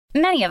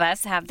Many of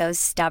us have those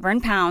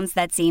stubborn pounds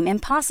that seem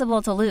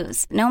impossible to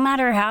lose, no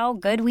matter how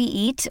good we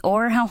eat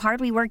or how hard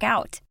we work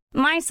out.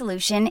 My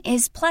solution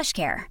is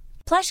PlushCare.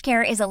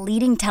 PlushCare is a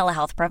leading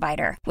telehealth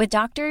provider with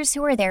doctors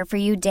who are there for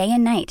you day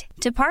and night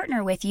to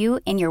partner with you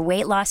in your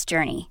weight loss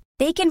journey.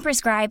 They can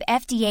prescribe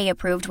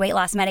FDA-approved weight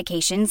loss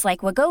medications like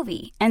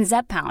Wegovy and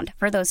Zepbound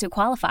for those who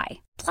qualify.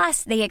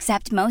 Plus, they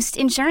accept most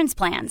insurance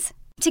plans.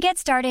 To get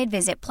started,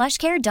 visit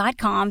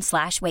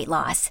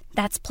plushcare.com/weightloss.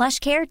 That's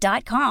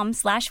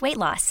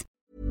plushcare.com/weightloss.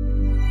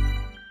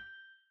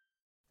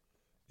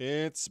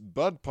 It's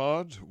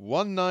BudPod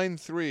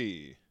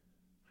 193.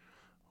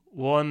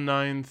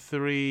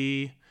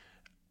 193.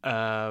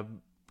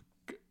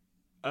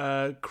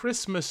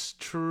 Christmas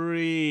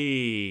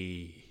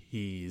trees.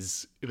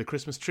 The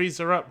Christmas trees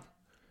are up.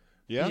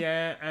 Yeah?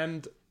 Yeah,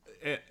 and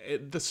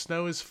the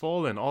snow is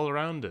falling all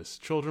around us.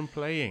 Children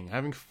playing,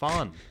 having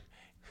fun.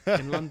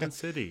 In London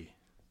City.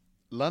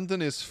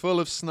 London is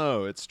full of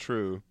snow, it's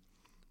true.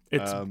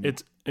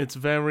 It's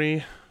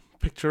very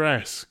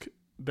picturesque.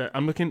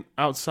 I'm looking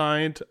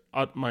outside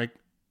at my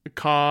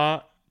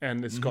car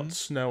and it's got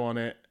snow on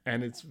it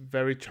and it's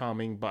very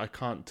charming, but I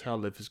can't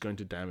tell if it's going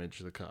to damage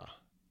the car.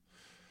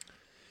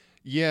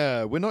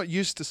 Yeah, we're not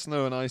used to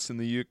snow and ice in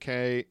the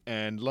UK,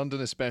 and London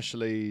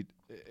especially,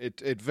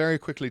 it very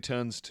quickly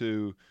turns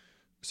to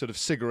sort of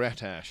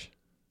cigarette ash.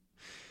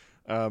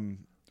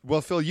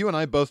 Well, Phil, you and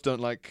I both don't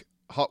like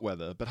hot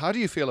weather, but how do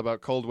you feel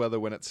about cold weather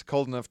when it's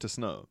cold enough to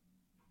snow?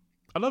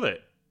 I love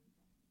it.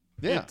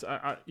 Yeah.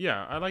 I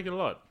like it a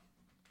lot.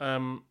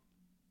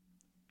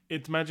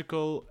 It's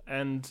magical,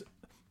 and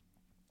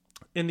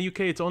in the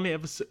UK,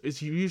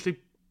 it's usually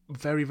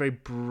very, very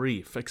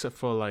brief, except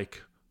for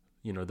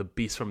the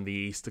Beast from the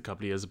East a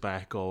couple of years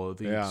back, or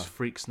these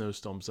freak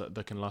snowstorms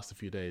that can last a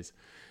few days.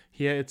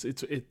 Here,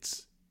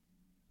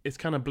 it's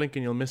kind of blink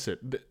and you'll miss it.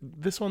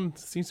 This one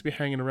seems to be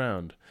hanging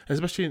around,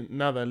 especially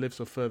now that I live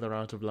so further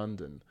out of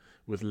London,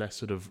 with less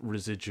sort of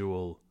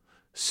residual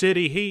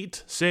city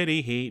heat,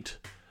 the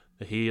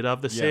heat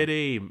of the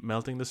city,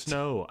 melting the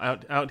snow.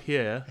 Out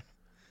here,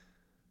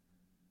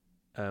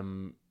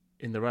 in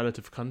the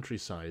relative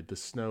countryside, the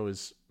snow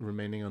is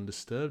remaining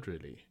undisturbed,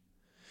 really.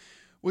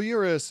 Well,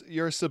 you're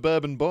a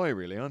suburban boy,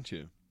 really, aren't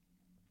you?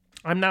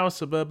 I'm now a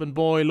suburban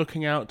boy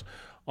looking out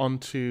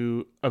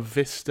onto a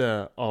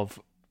vista of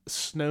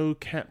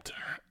snow-capped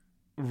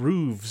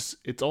roofs.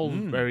 It's all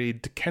very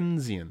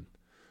Dickensian.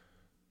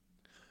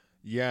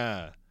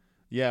 Yeah.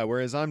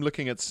 Whereas I'm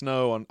looking at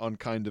snow on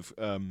kind of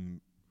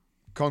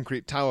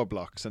concrete tower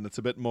blocks, and it's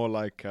a bit more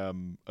like a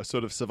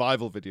sort of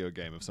survival video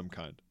game of some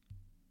kind.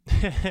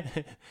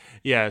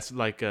 Yeah, it's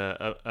like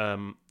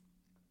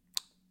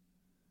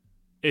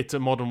it's a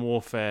Modern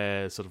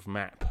Warfare sort of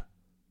map,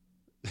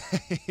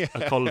 a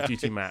Call of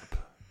Duty map.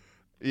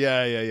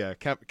 Yeah.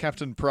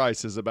 Captain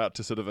Price is about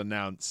to sort of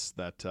announce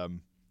that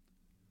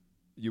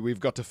we've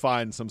got to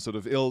find some sort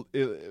of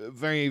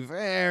very,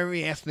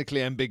 very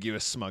ethnically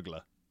ambiguous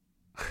smuggler.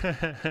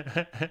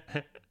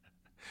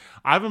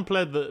 I haven't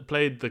played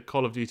the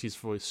Call of Duties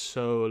for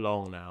so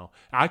long now.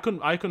 I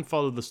couldn't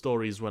follow the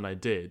stories when I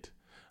did.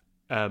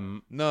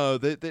 No,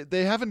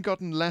 they haven't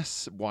gotten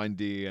less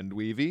windy and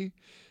weavy,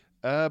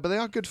 but they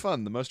are good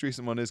fun. The most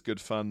recent one is good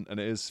fun, and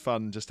it is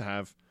fun just to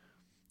have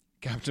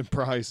Captain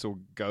Price or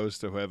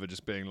Ghost or whoever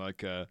just being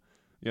like,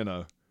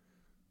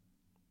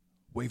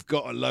 we've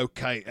got to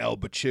locate El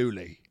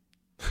Bachuli.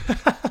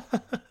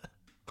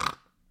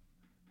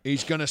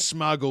 He's going to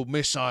smuggle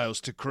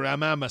missiles to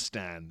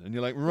Kramamistan. And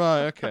you're like,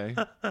 right, okay.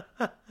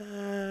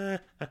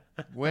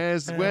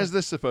 Where's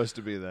this supposed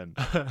to be then?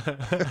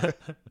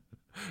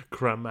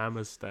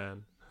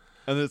 Kramamistan.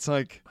 And it's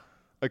like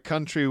a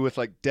country with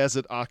like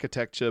desert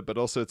architecture, but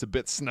also it's a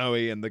bit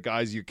snowy, and the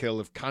guys you kill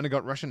have kind of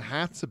got Russian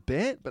hats a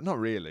bit, but not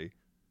really.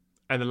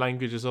 And the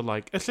languages are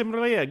like, yeah,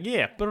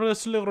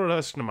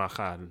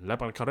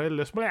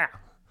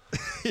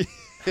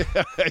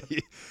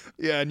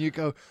 and you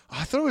go,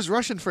 I thought it was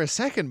Russian for a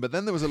second, but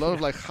then there was a lot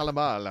of like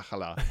halama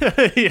lachala.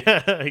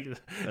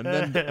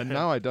 And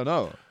now I don't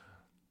know.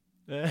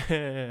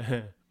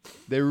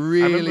 They're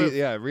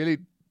really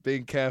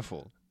being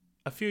careful.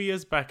 A few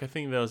years back, I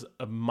think there was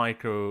a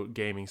micro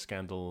gaming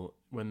scandal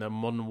when the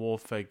Modern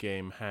Warfare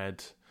game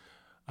had,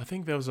 I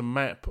think there was a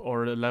map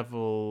or a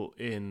level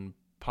in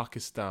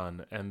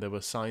Pakistan, and there were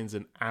signs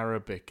in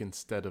Arabic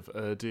instead of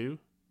Urdu.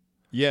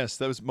 Yes,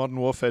 that was Modern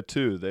Warfare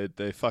 2.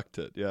 They fucked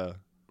it, yeah.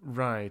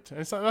 Right.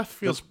 And it's like, that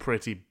feels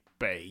pretty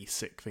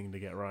basic thing to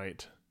get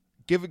right.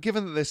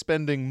 Given that they're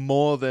spending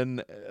more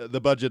than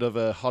the budget of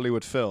a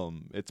Hollywood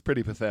film, it's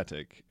pretty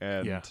pathetic.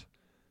 And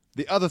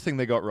the other thing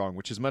they got wrong,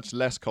 which is much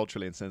less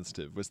culturally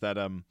insensitive, was that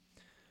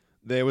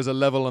there was a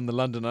level on the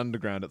London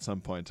Underground at some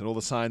point, and all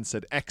the signs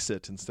said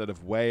exit instead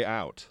of way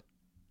out.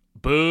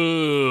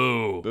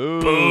 Boo!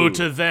 Boo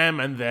to them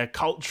and their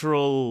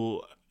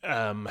cultural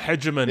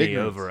hegemony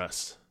over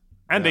us.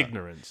 And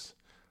ignorance.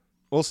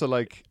 Also,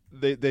 like,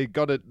 they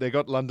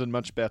got London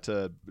much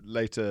better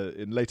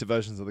in later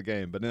versions of the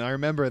game. But I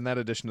remember in that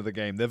edition of the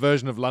game, their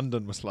version of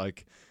London was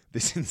like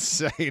this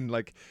insane,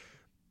 like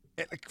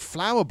like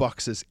flower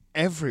boxes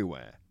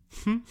everywhere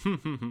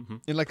in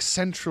like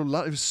central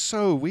London. It was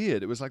so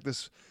weird. It was like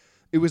this.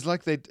 It was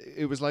like oh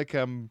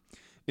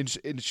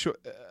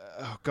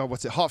God,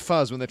 what's it? Hot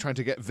Fuzz when they're trying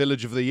to get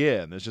Village of the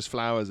Year and there's just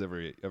flowers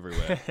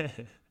everywhere.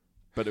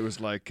 But it was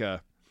like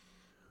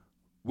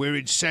we're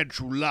in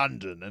central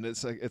London and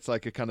it's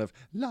like a kind of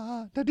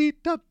la da dee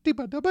da dee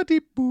ba da ba dee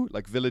boo,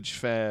 like village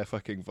fair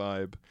fucking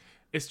vibe.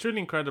 It's truly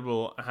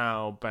incredible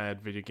how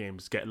bad video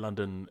games get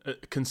London,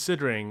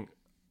 considering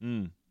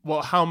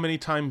how many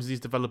times these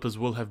developers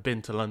will have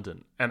been to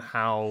London and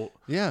how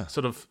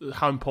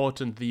how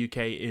important the UK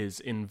is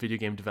in video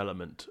game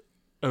development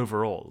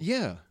overall.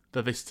 Yeah,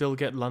 that they still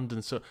get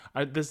London. So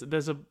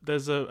there's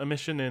a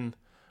mission in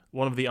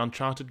one of the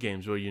Uncharted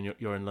games where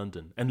you're in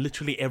London and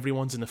literally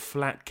everyone's in a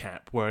flat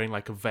cap wearing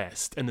like a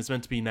vest, and it's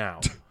meant to be now,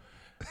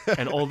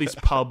 and all these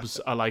pubs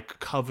are like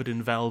covered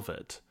in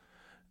velvet,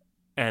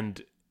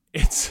 and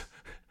it's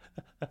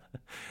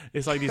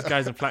like these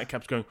guys in flat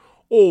caps going,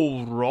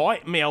 "All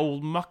right, me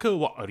old mucker,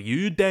 what are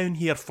you down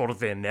here for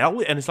then now?"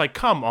 And it's like,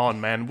 come on,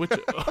 man, where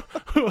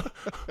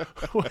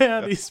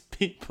are these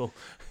people?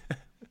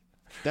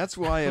 That's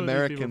why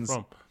Americans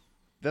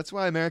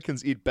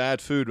eat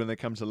bad food when they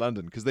come to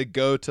London, because they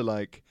go to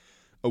like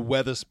a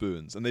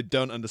Wetherspoons and they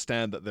don't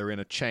understand that they're in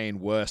a chain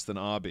worse than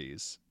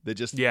Arby's. They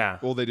just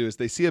all they do is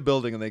they see a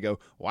building and they go,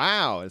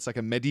 "Wow, it's like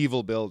a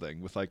medieval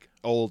building with like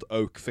old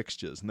oak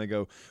fixtures." And they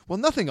go, "Well,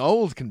 nothing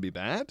old can be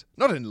bad.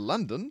 Not in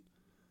London."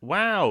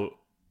 Wow.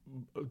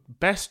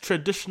 Best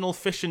traditional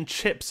fish and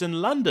chips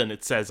in London,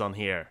 it says on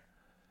here.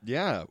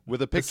 Yeah,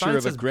 with a picture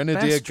of a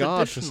Grenadier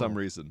Guard for some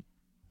reason.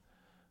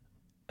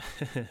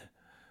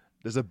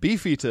 There's a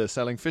beefeater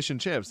selling fish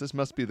and chips. This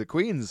must be the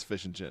Queen's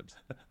fish and chips.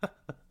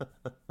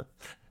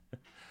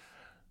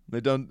 They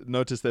don't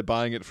notice they're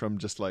buying it from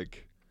just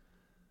like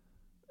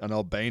an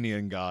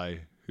Albanian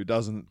guy who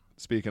doesn't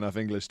speak enough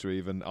English to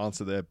even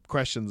answer their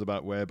questions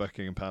about where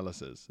Buckingham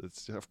Palace is.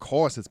 Of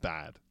course it's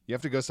bad. You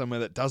have to go somewhere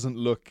that doesn't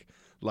look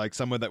like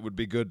somewhere that would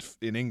be good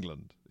in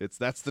England.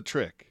 That's the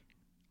trick.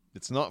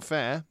 It's not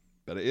fair,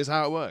 but it is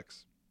how it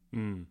works.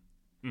 Call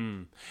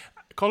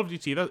of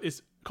Duty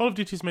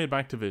is made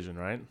by Activision,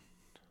 right?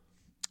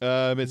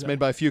 It's made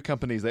by a few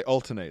companies. They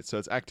alternate, so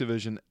it's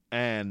Activision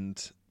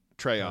and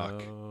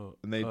Treyarch,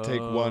 and they take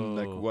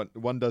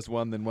one does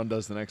one, then one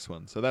does the next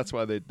one. So that's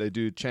why they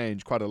do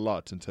change quite a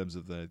lot in terms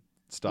of the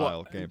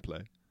style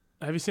gameplay.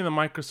 Have you seen that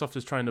Microsoft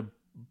is trying to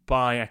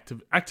buy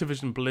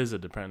Activision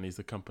Blizzard? Apparently, is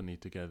the company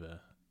together.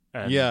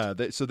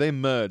 And so they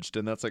merged,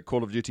 and that's like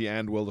Call of Duty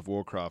and World of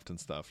Warcraft and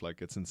stuff.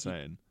 Like, it's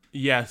insane.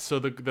 Yeah, so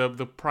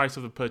the price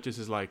of the purchase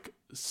is like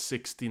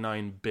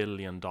 $69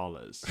 billion.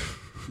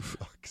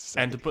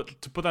 And to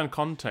put that in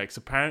context,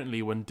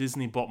 apparently when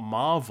Disney bought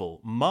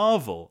Marvel,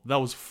 that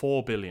was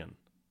 $4 billion.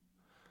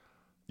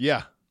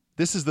 Yeah.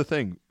 This is the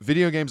thing.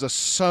 Video games are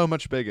so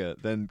much bigger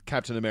than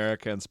Captain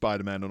America and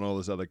Spider-Man and all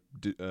those other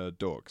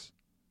dorks.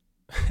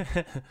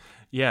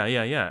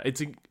 Yeah.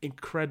 It's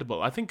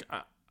incredible. I think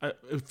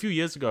a few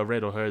years ago I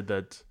read or heard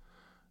that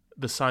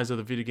the size of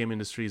the video game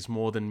industry is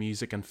more than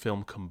music and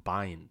film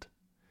combined.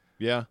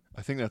 Yeah,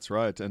 I think that's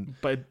right.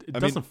 But it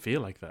doesn't feel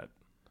like that.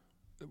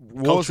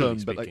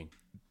 Warzone, but like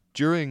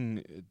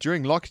during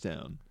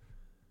lockdown,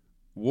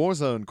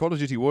 Call of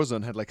Duty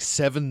Warzone had like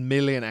 7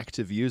 million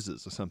active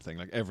users or something,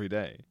 like every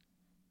day.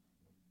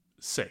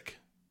 Sick.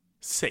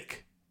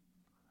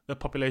 The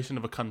population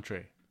of a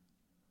country.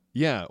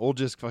 Yeah, all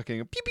just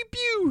fucking pew pew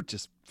pew,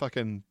 just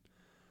fucking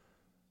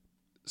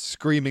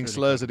screaming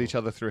slurs at each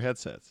other through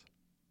headsets.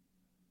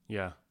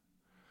 Yeah.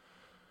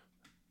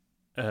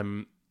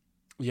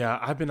 Yeah,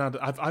 I've been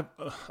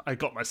I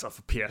got myself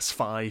a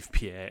PS5,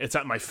 Pierre. It's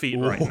at my feet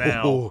right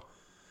now.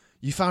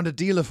 You found a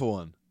dealer for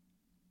one?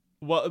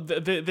 Well,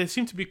 they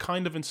seem to be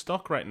kind of in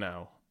stock right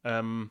now.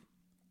 And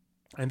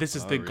this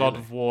is the really? God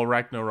of War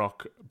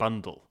Ragnarok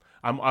bundle.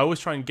 I always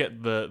try and get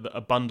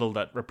a bundle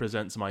that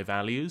represents my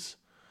values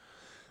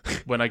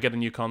when I get a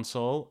new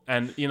console.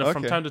 And,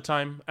 from time to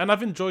time... And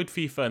I've enjoyed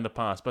FIFA in the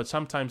past, but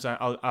sometimes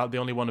the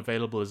only one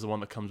available is the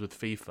one that comes with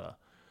FIFA.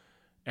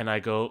 And I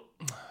go...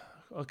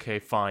 Okay,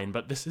 fine,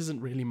 but this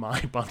isn't really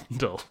my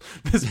bundle.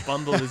 This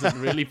bundle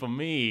isn't really for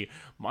me.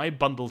 My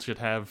bundle should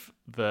have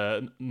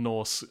the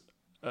Norse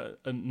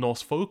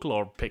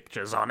folklore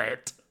pictures on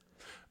it.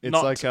 It's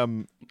not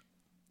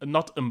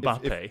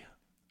Mbappe.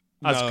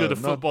 As good a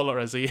footballer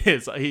as he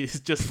is, he's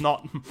just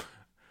not.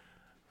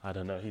 I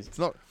don't know. It's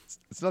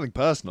nothing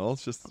personal.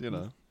 It's just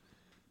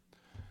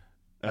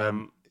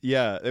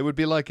Yeah, it would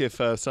be like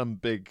if some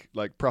big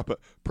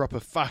proper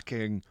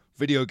fucking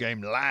video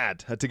game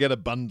lad had to get a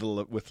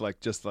bundle with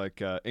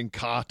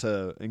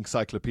Encarta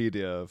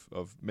encyclopedia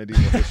of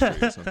medieval history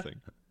or something.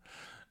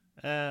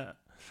 I've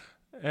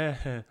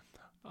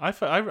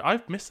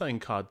missed that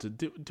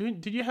Encarta.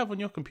 Did you have on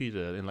your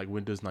computer in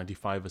Windows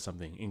 95 or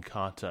something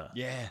Encarta?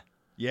 Yeah.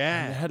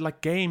 And it had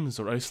games,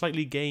 or it was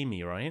slightly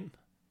gamey, right?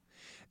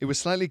 It was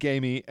slightly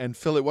gamey, and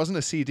Phil, it wasn't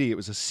a CD. It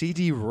was a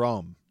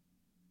CD-ROM.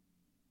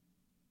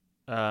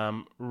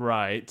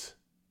 Right.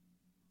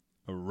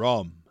 A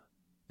ROM.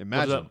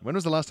 Imagine. When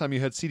was the last time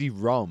you heard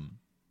CD-ROM?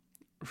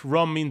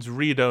 ROM means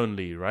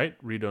read-only, right?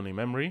 Read-only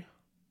memory.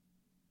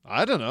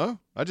 I don't know.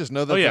 I just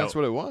know that that's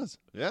what it was.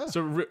 Yeah.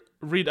 So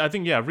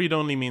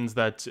read-only means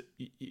that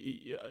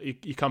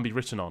it can't be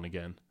written on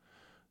again.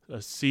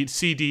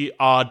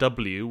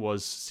 CD-RW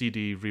was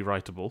CD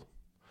rewritable.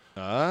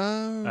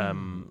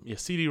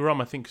 CD-ROM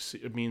I think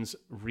it means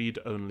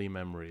read-only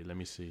memory. Let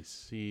me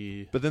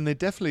see. But then they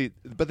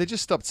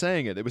just stopped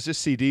saying it. It was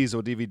just CDs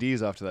or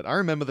DVDs after that. I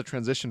remember the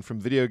transition from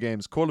video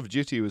games. Call of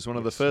Duty was one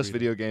of the first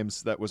video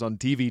games that was on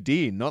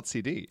DVD, not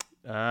CD.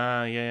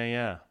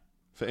 Yeah.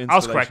 For I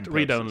was correct. purposes.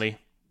 Read-only.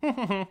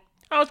 I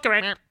was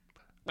correct.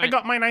 I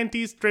got my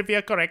 90s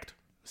trivia correct.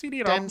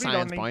 CD-ROM, 10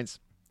 science points.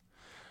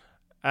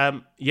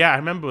 I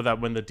remember that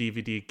when the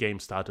DVD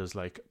game started, was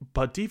like,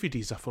 but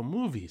DVDs are for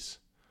movies.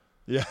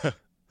 Yeah.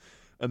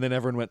 And then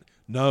everyone went,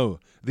 no,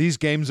 these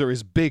games are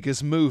as big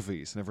as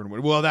movies. And everyone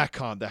went, well, that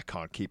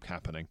can't keep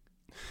happening.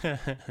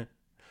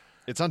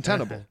 It's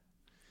untenable.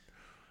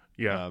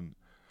 Yeah.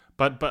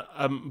 But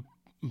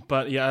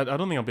yeah, I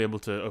don't think I'll be able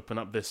to open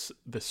up this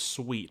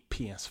sweet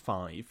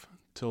PS5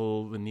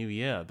 till the new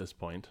year at this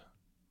point.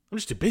 I'm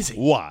just too busy.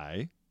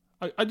 Why?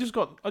 I just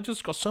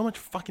got so much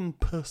fucking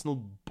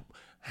personal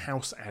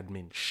house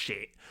admin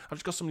shit. I've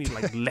just got so many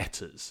like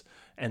letters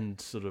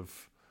and sort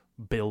of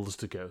bills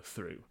to go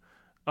through.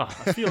 I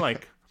feel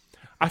like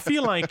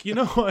you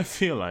know what I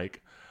feel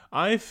like?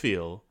 I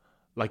feel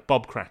like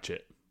Bob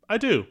Cratchit. I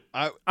do.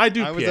 I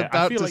do. I was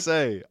about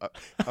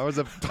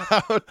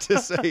to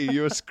say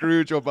you're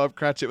Scrooge or Bob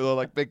Cratchit with a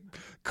like big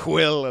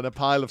quill and a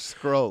pile of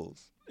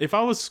scrolls. If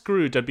I was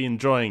Scrooge, I'd be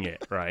enjoying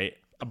it, right?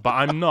 But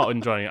I'm not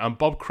enjoying it. I'm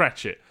Bob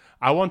Cratchit.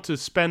 I want to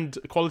spend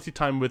quality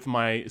time with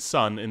my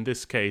son, in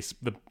this case,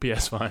 the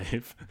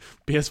PS5.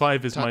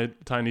 PS5 is my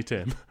Tiny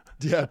Tim.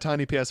 Yeah,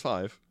 Tiny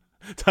PS5.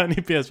 Tiny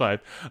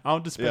PS5. I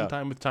want to spend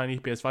time with Tiny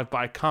PS5, but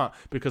I can't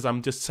because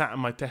I'm just sat at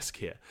my desk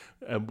here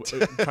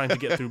trying to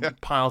get through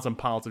piles and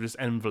piles of just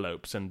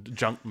envelopes and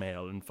junk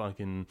mail and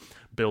fucking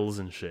bills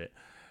and shit.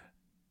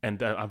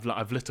 And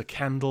I've lit a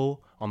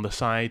candle on the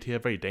side here,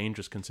 very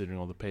dangerous considering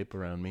all the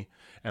paper around me.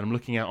 And I'm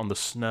looking out on the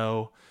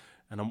snow,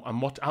 and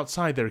I'm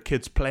outside. There are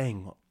kids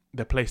playing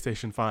their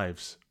PlayStation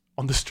 5s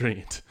on the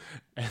street,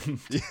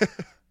 and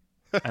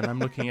I'm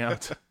looking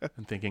out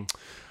and thinking,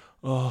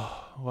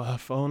 oh, well,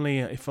 if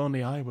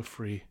only I were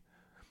free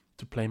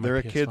to play my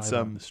PS5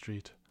 on the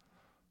street.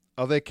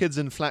 Are there kids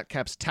in flat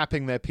caps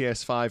tapping their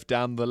PS5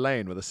 down the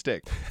lane with a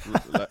stick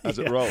as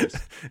it rolls?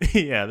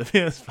 Yeah, the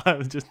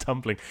PS5 is just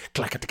tumbling,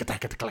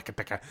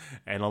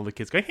 and all the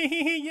kids going,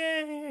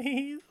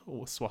 yay,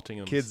 or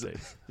swatting on the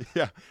sticks.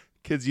 Yeah,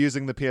 kids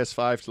using the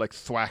PS5 to like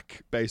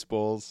thwack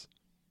baseballs.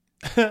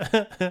 But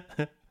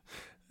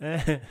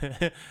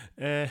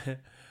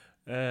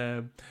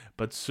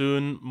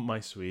soon, my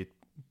sweet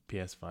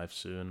PS5,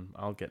 soon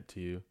I'll get to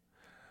you.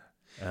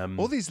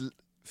 All these,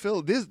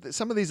 Phil,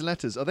 some of these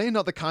letters, are they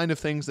not the kind of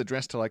things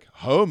addressed to like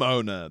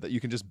homeowner that you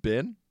can just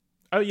bin?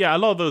 Oh yeah, a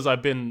lot of those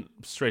I've bin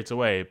straight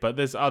away, but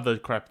there's other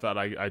crap that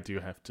I do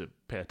have to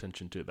pay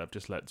attention to that I've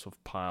just let sort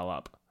of pile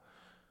up.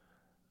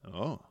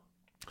 Oh,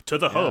 to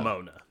the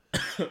homeowner.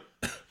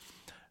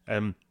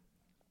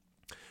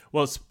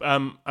 Well,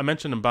 I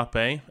mentioned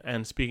Mbappe,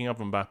 and speaking of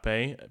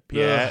Mbappe,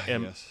 Pierre,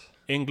 yes.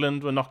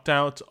 England were knocked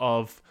out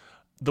of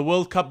the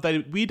World Cup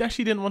that we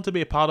actually didn't want to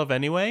be a part of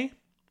anyway,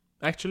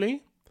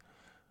 actually.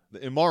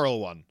 The immoral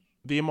one.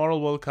 The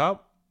immoral World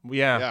Cup?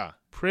 Yeah.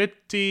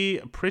 Pretty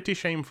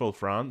shameful,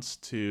 France,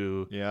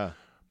 to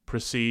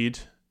proceed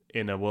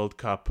in a World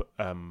Cup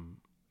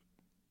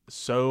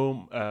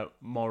so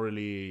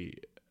morally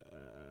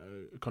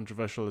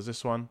controversial as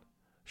this one.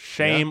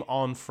 Shame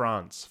on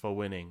France for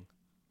winning.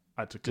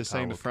 Just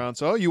saying to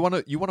France, oh, you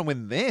want to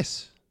win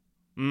this?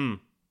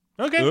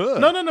 Okay. Ugh.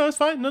 No, it's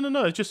fine.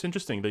 No. It's just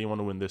interesting that you want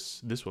to win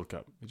this World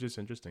Cup. It's just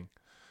interesting.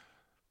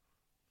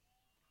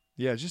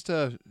 Yeah, just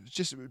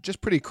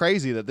pretty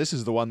crazy that this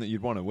is the one that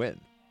you'd want to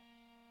win.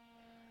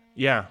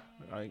 Yeah,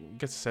 I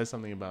guess it says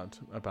something about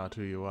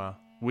who you are.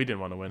 We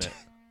didn't want to win it.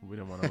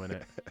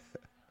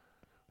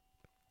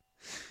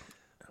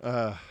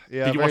 Yeah, did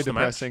you very watch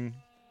depressing.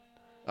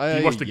 Did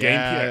you watch the game?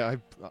 Yeah,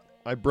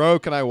 I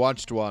broke and I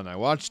watched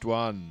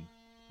one.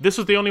 This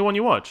was the only one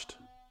you watched?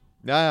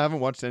 No, I haven't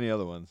watched any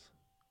other ones.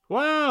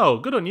 Wow,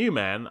 good on you,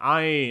 man.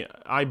 I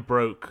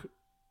broke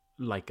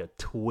like a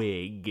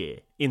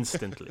twig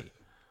instantly.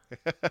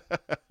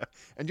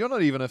 And you're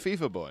not even a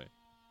FIFA boy.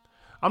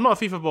 I'm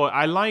not a FIFA boy.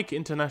 I like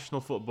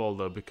international football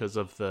though because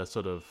of the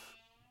sort of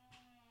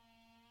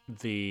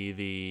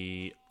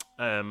the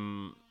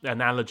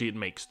analogy it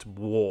makes to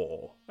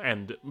war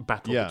and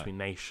battle between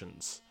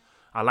nations.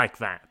 I like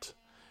that.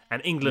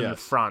 And England and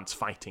France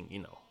fighting, you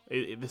know.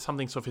 There's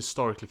something sort of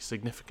historically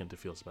significant, it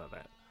feels, about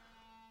that.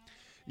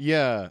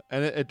 Yeah,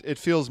 and it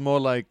feels more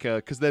like,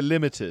 because they're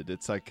limited,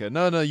 it's like,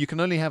 no, you can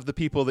only have the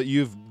people that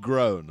you've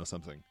grown or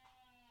something.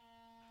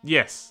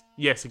 Yes,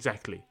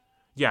 exactly.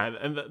 Yeah,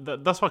 and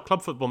that's why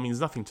club football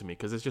means nothing to me,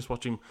 because it's just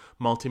watching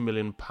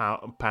multi-million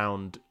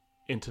pound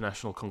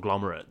international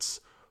conglomerates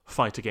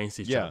fight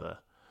against each other.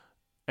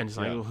 And it's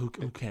like, well, who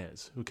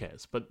cares? Who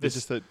cares? But this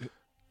is the.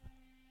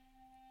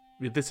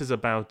 This is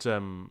about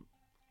the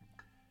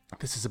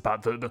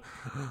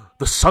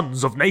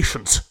sons of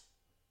nations.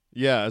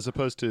 Yeah, as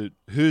opposed to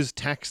whose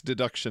tax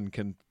deduction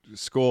can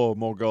score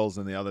more goals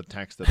than the other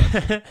tax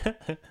deduction.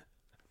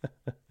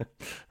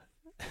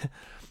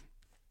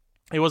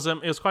 It was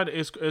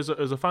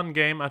a fun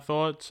game. I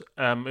thought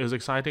it was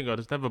exciting. It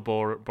was never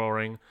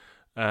boring.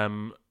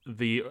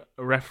 The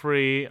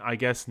referee, I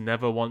guess,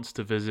 never wants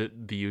to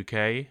visit the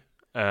UK.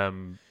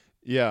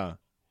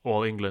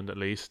 Or England at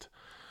least.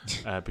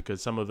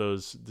 Because some of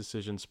those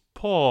decisions,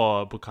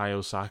 poor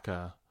Bukayo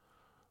Saka,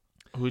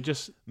 he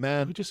just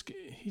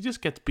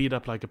gets beat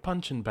up like a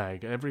punching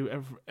bag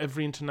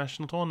every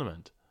international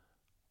tournament.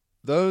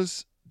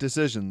 Those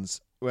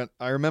decisions, when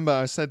I remember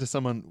I said to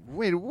someone,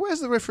 "Wait, where's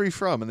the referee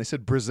from?" and they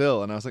said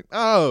Brazil, and I was like,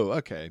 "Oh,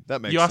 okay,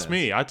 that makes sense." You asked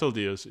me, I told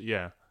you,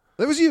 yeah.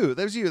 That was you.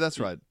 That's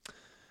right.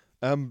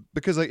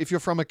 Because like if you're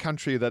from a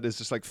country that is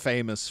just like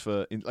famous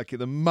for like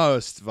the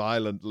most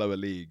violent lower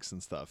leagues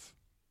and stuff.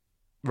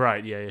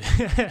 Right,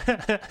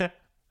 yeah.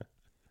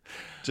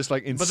 Just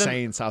like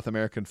insane South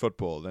American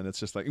football, then it's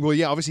just like, well,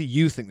 yeah, obviously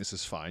you think this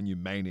is fine, you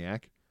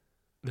maniac.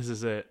 This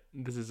is it.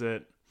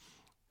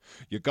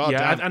 You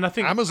goddamn and I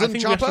think Amazon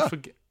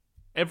chopper.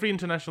 Every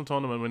international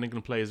tournament when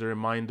England plays is a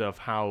reminder of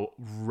how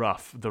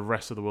rough the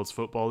rest of the world's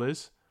football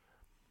is.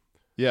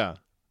 Yeah.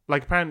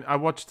 Like apparently, I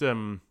watched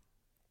the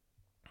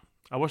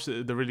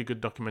really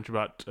good documentary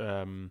about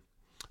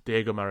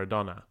Diego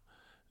Maradona,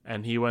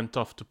 and he went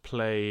off to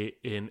play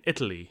in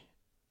Italy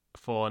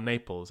for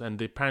Naples,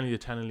 and apparently the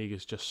Italian league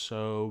is just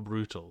so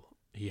brutal.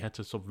 He had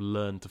to sort of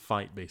learn to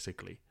fight,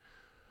 basically.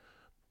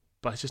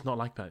 But it's just not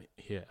like that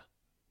here.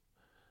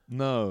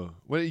 No.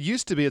 Well, it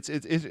used to be. It's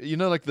you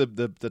know, like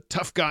the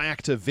tough guy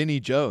actor Vinnie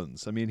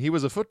Jones. I mean, he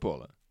was a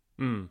footballer.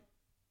 Mm.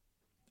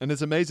 And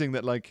it's amazing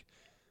that, like,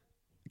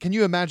 can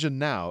you imagine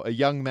now a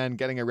young man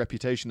getting a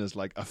reputation as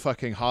like a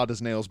fucking hard as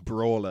nails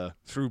brawler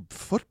through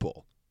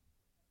football?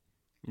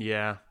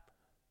 Yeah.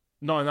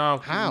 Not in our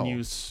How?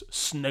 new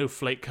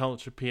snowflake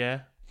culture,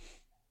 Pierre.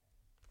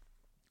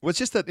 Well, it's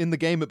just that in the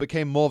game it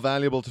became more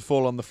valuable to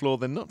fall on the floor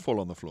than not fall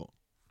on the floor.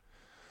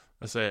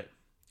 That's it.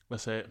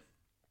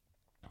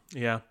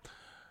 Yeah.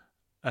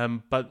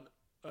 But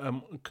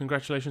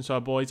congratulations to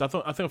our boys. I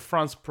think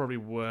France probably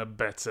were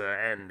better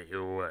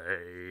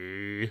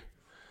anyway.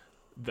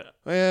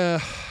 They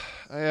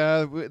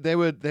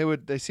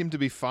seem to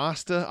be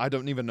faster. I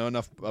don't even know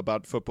enough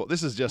about football.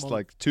 This is just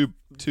like two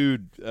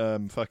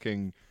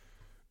fucking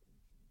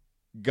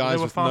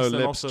guys with no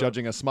lips also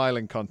judging a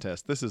smiling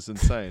contest. This is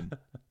insane.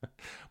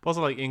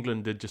 Also, like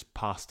England did just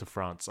pass to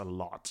France a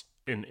lot.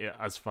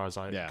 As far as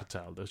I could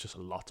tell, there's just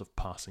a lot of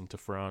passing to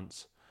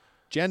France.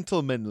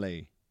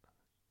 Gentlemanly.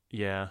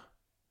 Yeah.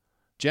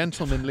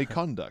 Gentlemanly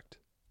conduct.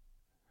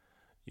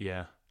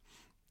 Yeah.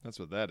 That's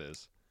what that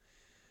is.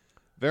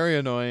 Very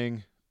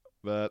annoying,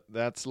 but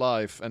that's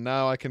life. And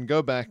now I can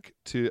go back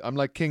I'm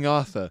like King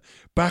Arthur,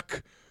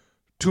 back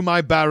to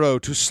my barrow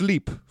to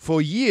sleep for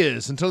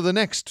years until the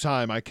next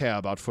time I care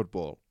about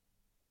football.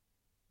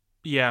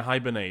 Yeah,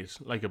 hibernate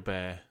like a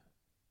bear.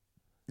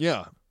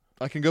 Yeah,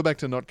 I can go back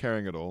to not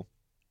caring at all.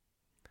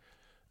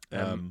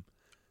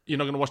 You're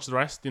not going to watch the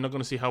rest? You're not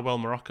going to see how well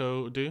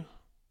Morocco do?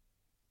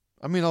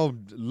 I mean, I'll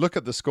look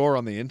at the score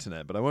on the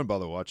internet, but I won't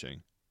bother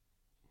watching.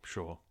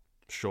 Sure.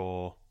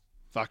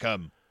 Fuck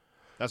 'em.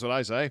 That's what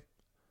I say.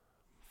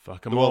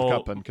 Fuck 'em the all.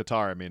 World Cup and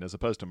Qatar, I mean, as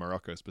opposed to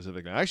Morocco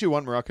specifically. I actually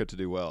want Morocco to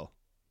do well.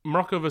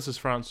 Morocco versus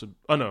France.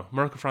 Oh no,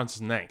 Morocco-France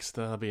is next.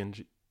 That'll be in.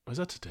 Was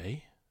that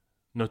today?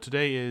 No,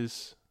 today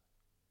is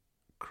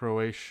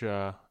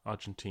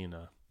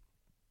Croatia-Argentina.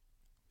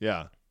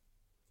 Yeah.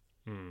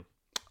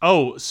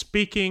 Oh,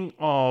 speaking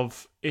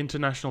of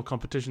international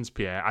competitions,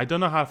 Pierre, I don't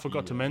know how I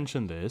forgot to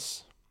mention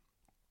this.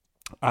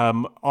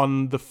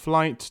 On the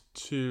flight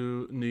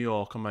to New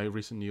York, on my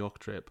recent New York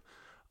trip,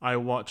 I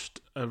watched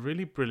a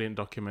really brilliant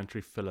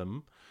documentary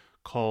film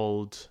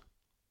called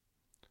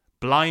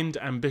Blind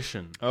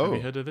Ambition. Oh. Have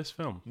you heard of this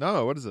film?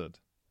 No, what is it?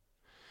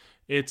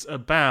 It's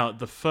about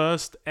the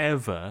first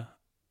ever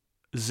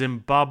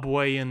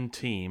Zimbabwean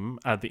team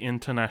at the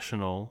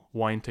International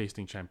Wine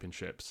Tasting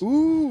Championships.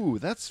 Ooh,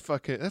 that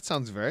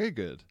sounds very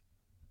good.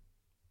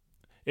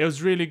 It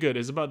was really good.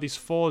 It's about these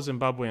 4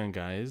 Zimbabwean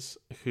guys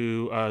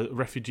who are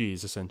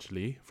refugees,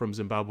 essentially, from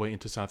Zimbabwe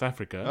into South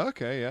Africa.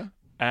 Okay, yeah.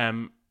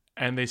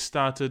 And they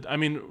started, I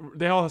mean,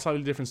 they all have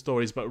slightly different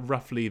stories, but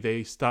roughly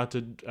they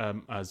started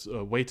as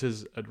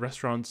waiters at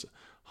restaurants,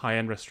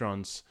 high-end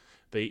restaurants.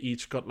 They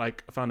each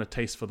found a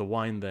taste for the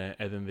wine there,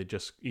 and then they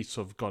just each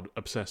sort of got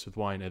obsessed with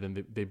wine, and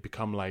then they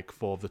become like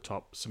 4 of the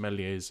top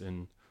sommeliers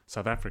in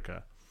South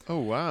Africa. Oh,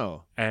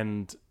 wow.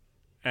 And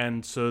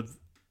so,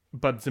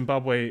 but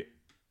Zimbabwe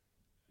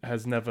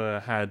has never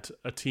had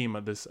a team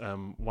at this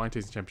wine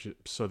tasting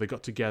championship, so they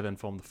got together and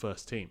formed the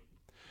first team.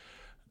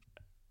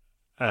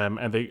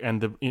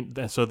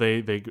 The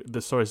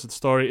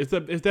story is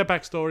their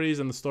backstories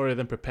and the story of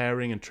them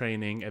preparing and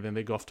training, and then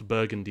they go off to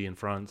Burgundy in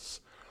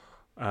France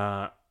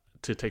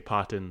to take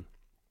part in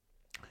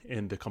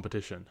the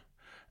competition.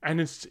 And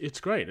it's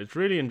great. It's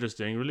really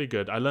interesting, really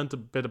good. I learned a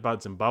bit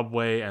about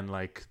Zimbabwe and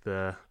like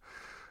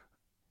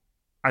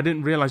I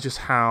didn't realize just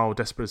how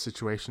desperate a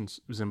situation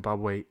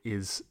Zimbabwe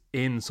is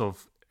in, sort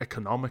of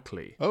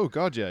economically. Oh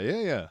God,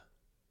 yeah.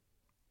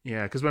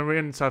 Yeah, because when we're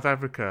in South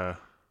Africa,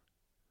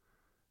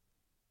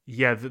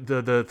 yeah,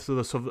 the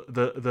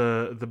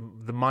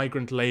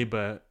migrant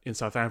labor in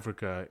South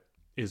Africa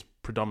is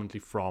predominantly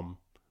from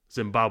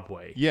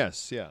Zimbabwe.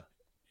 Yes, yeah.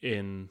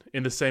 In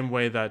the same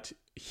way that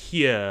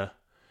here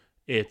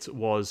it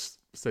was,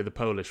 say, the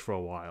Polish for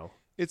a while.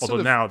 It's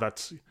although now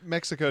that's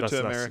Mexico to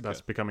America.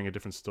 That's becoming a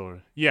different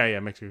story. Yeah,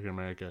 Mexico to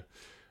America.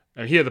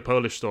 And here the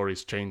Polish story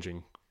is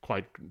changing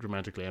quite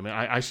dramatically. I mean,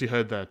 I actually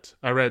heard that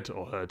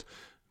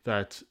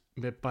that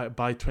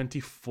by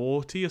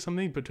 2040 or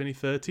something, but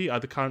 2030,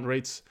 the current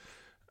rates,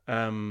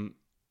 the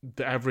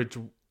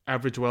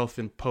average wealth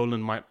in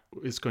Poland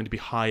is going to be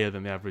higher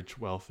than the average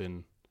wealth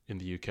in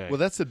the UK. Well,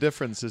 that's the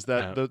difference, is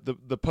that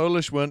the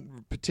Polish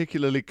weren't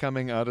particularly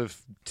coming out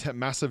of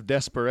massive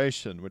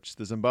desperation, which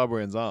the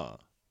Zimbabweans are.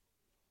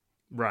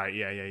 Right,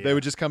 yeah. They were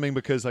just coming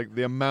because like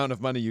the amount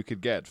of money you could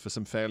get for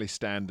some fairly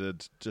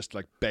standard, just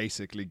like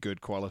basically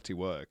good quality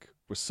work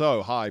was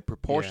so high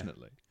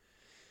proportionately.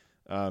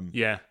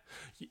 Yeah.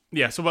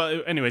 So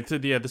well, anyway,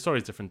 the story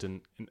is different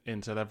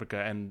in South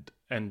Africa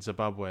and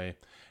Zimbabwe,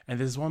 and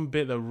there's one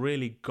bit that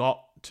really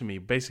got to me.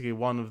 Basically,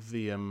 one of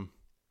the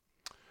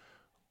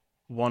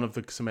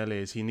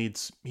sommeliers, he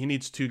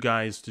needs two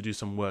guys to do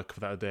some work for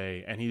that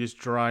day, and he just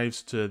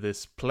drives to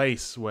this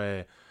place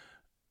where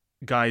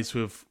guys who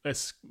have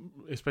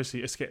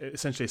essentially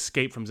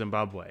escaped from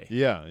Zimbabwe,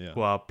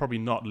 who are probably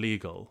not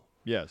legal.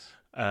 Yes.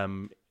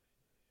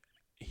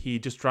 He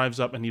just drives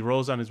up and he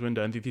rolls down his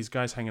window, and these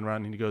guys hanging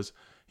around, and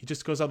he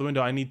just goes out the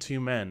window, I need two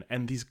men,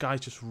 and these guys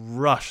just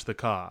rush the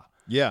car.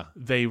 Yeah.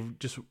 They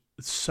just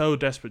so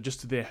desperate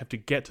they have to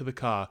get to the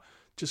car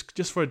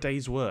just for a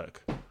day's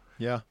work.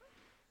 Yeah.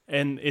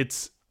 And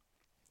it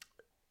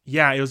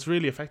was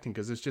really affecting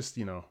because it's just,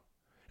 it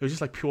was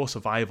just like pure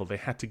survival. They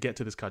had to get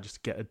to this car just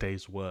to get a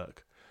day's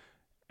work.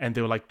 And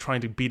they were like trying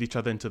to beat each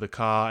other into the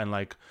car, and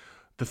like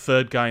the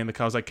third guy in the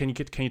car was like, can you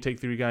take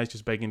three guys?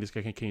 Just begging this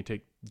guy, can you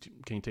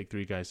take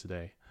three guys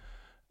today?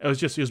 It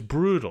was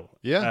brutal.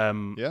 Yeah.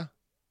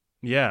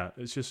 Yeah.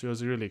 It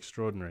was really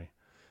extraordinary.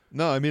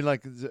 No, I mean,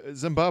 like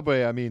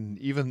Zimbabwe. I mean,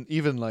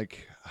 even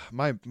like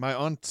my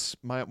aunt,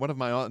 one of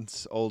my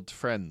aunt's old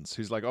friends,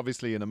 who's like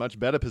obviously in a much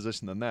better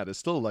position than that, is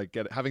still like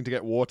having to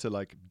get water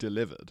like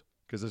delivered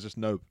because there's just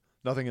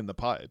nothing in the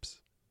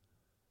pipes.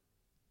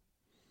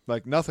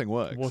 Like nothing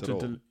works Water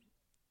at all.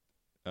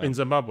 In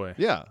Zimbabwe.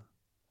 Yeah.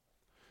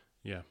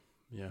 Yeah.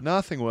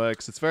 Nothing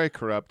works. It's very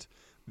corrupt.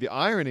 The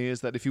irony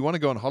is that if you want to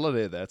go on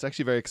holiday there, it's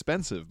actually very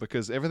expensive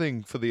because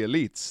everything for the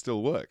elites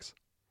still works.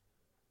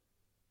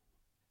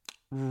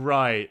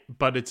 Right,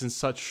 but it's in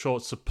such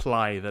short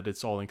supply that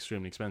it's all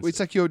extremely expensive. Well, it's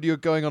like you're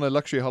going on a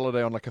luxury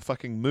holiday on like a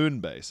fucking moon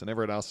base, and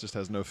everyone else just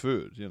has no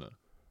food,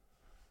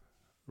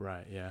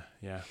 Right, yeah.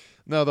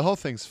 No, the whole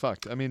thing's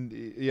fucked. I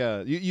mean,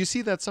 yeah, you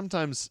see that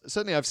sometimes.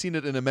 Certainly, I've seen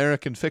it in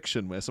American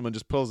fiction where someone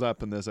just pulls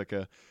up and there's like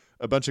a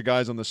bunch of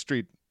guys on the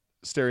street,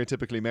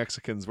 stereotypically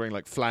Mexicans, wearing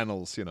like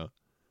flannels,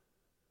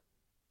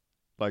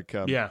 like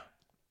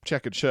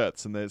checkered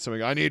shirts, and they're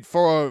something. I need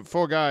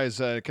four guys.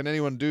 Can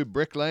anyone do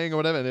bricklaying or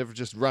whatever? And everyone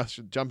just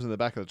jumps in the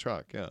back of the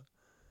truck.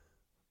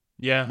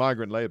 Yeah.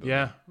 Migrant labor.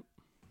 Yeah.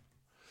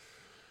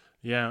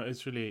 Yeah,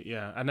 it's really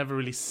I've never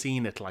really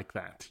seen it like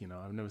that.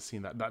 I've never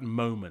seen that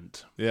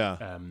moment.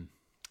 Yeah.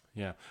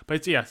 Yeah,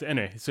 but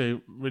anyway, it's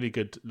a really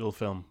good little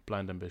film,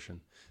 Blind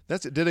Ambition.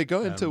 That's it. Did it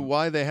go into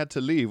why they had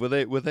to leave? Were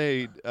they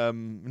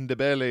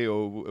Ndebele,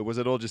 or was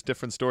it all just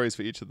different stories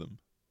for each of them?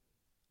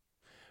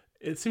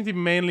 It seemed to be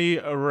mainly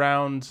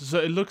around. So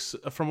it looks,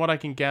 from what I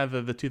can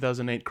gather, the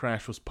 2008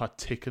 crash was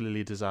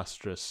particularly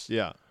disastrous.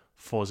 Yeah.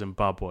 For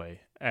Zimbabwe,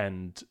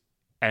 and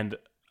I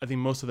think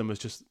most of them was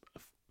just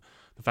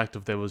the fact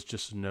of there was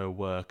just no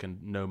work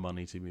and no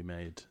money to be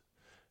made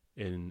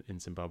in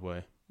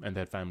Zimbabwe, and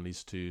they had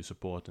families to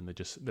support, and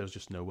there was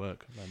just no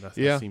work. And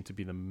that seemed to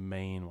be the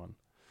main one.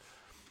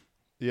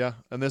 Yeah,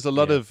 and there's a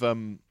lot of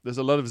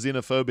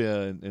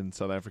xenophobia in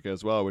South Africa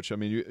as well. Which, I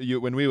mean,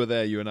 you when we were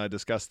there, you and I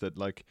discussed that,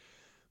 like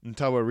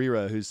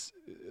Ntawarira, who's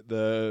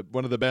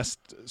one of the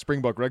best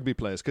Springbok rugby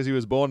players, because he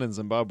was born in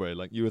Zimbabwe.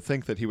 Like, you would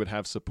think that he would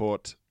have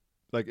support.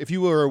 Like, if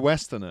you were a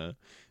Westerner,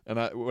 and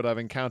what I've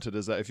encountered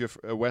is that if you're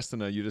a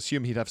Westerner, you'd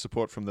assume he'd have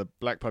support from the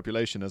black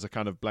population as a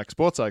kind of black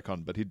sports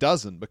icon, but he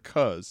doesn't,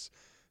 because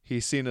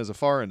he's seen as a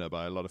foreigner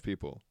by a lot of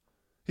people.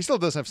 He still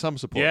does have some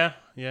support.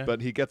 Yeah.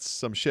 But he gets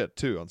some shit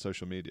too on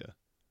social media.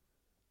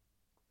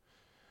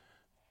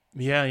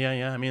 Yeah.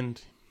 I mean,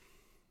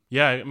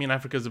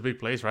 Africa's a big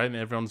place, right? And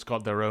everyone's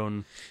got their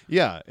own.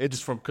 Yeah,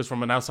 it's because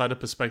from an outsider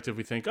perspective,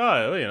 we think,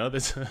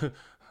 there's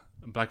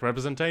black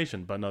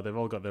representation, but no, they've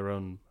all got their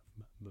own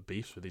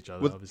beefs with each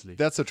other. Obviously,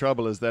 that's the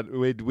trouble, is that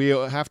we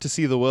have to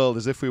see the world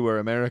as if we were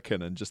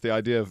American, and just the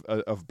idea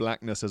of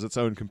blackness as its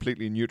own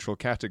completely neutral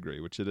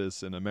category, which it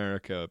is in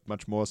America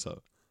much more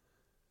so.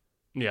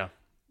 Yeah.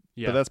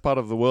 But that's part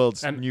of the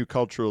world's new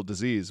cultural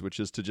disease, which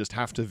is to just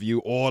have to view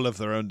all of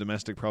their own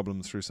domestic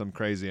problems through some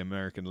crazy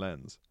American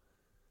lens.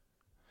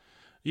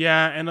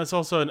 Yeah, and it's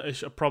also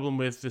a problem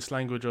with this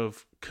language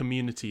of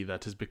community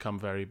that has become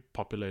very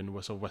popular in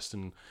sort of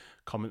Western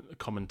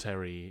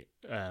commentary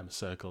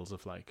circles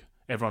of like,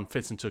 everyone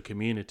fits into a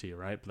community,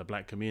 right? The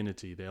black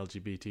community, the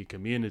LGBT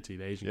community,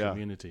 the Asian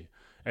community.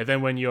 And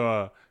then when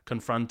you're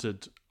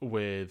confronted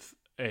with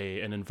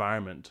an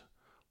environment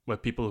where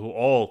people who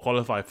all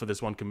qualify for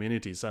this one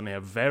community suddenly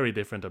have very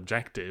different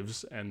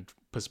objectives and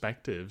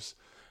perspectives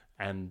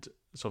and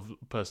sort of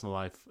personal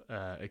life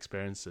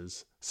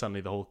experiences, suddenly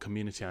the whole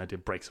community idea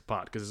breaks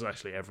apart because it's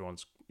actually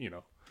everyone's,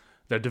 there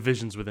are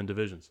divisions within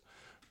divisions.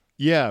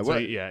 Yeah. So,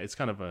 it's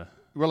kind of a...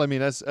 Well, I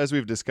mean, as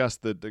we've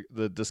discussed,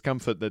 the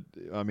discomfort that,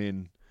 I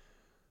mean,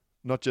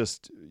 not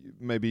just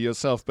maybe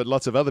yourself, but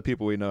lots of other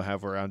people we know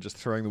have around just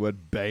throwing the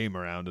word BAME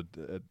around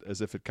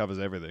as if it covers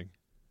everything.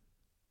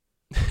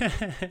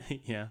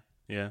 Yeah.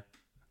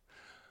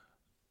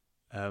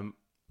 I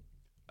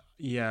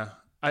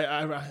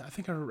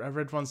think I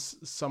read once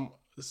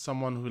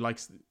someone who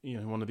likes,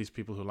 one of these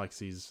people who likes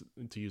to use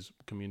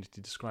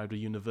community, described a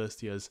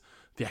university as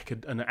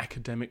an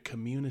academic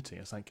community.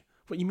 It's like,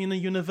 what, you mean a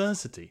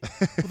university?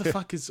 What the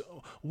fuck is...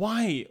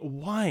 Why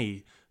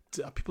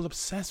are people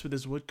obsessed with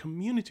this word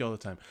community all the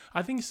time?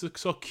 I think it's to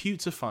sort of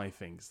cutify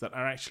things that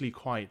are actually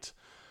quite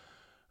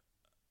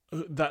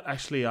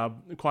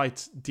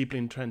deeply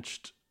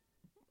entrenched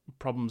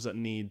problems that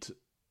need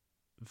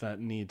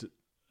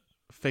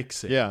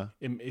fixing. Yeah.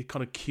 It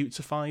kind of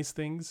cutifies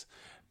things.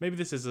 Maybe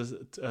this is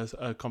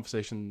a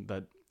conversation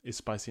that is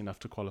spicy enough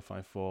to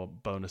qualify for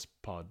bonus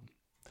pod.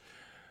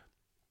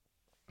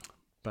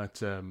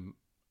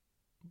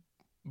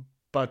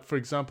 But for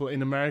example,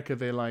 in America,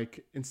 they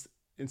like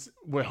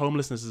where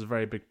homelessness is a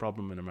very big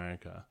problem in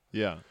America.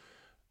 Yeah.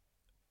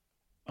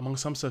 Among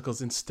some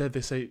circles, instead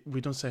they say, we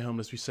don't say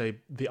homeless, we say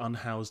the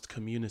unhoused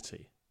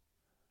community.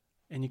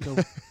 And you go,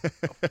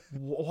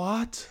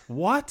 what?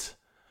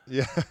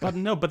 Yeah.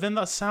 But then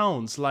that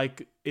sounds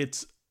like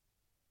it's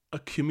a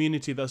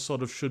community that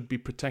sort of should be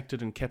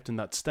protected and kept in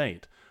that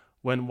state.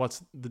 When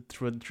the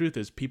truth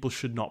is, people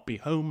should not be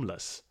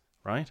homeless,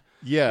 right?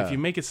 Yeah. If you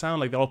make it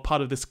sound like they're all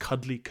part of this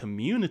cuddly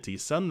community,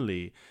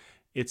 suddenly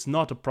it's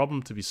not a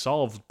problem to be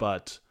solved,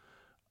 but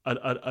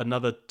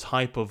another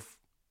type of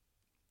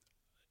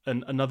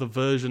another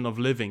version of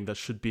living that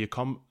should be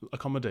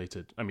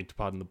accommodated. I mean, to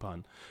pardon the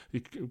pun.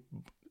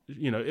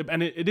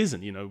 And it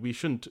isn't. We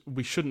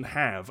shouldn't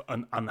have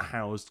an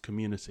unhoused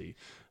community.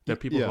 There are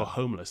people who are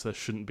homeless that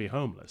shouldn't be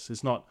homeless.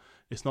 It's not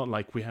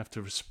like we have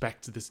to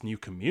respect this new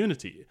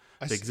community,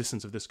 the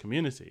existence of this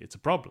community. It's a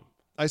problem.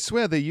 I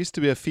swear there used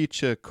to be a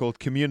feature called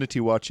Community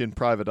Watch in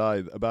Private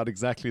Eye about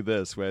exactly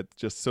this, where it's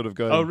just sort of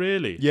going... Oh,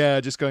 really? Yeah,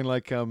 just going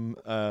like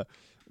the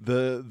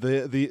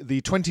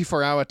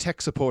 24-hour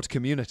tech support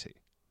community.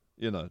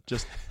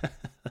 Just...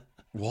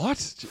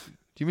 What? Do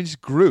you mean just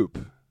group?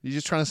 You're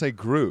just trying to say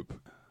group.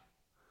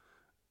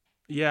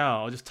 Yeah,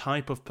 or just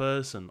type of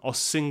person, or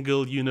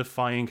single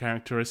unifying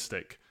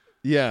characteristic.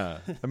 Yeah,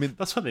 I mean...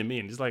 That's what they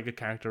mean, it's like a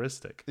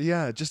characteristic.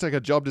 Yeah, just like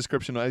a job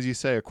description, or as you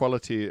say, a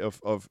quality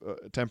of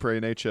temporary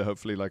nature,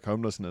 hopefully like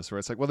homelessness, where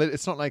it's like, well,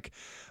 it's not like,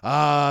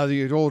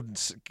 you'd all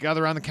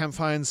gather around the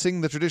campfire and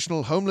sing the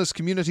traditional homeless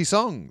community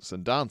songs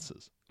and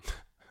dances.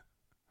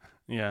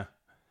 Yeah.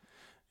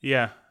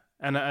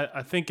 And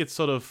I think it's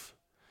sort of...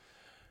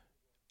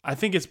 I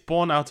think it's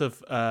born out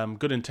of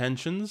good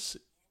intentions,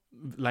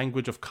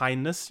 language of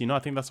kindness. I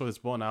think that's what it's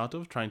born out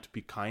of, trying to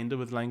be kinder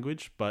with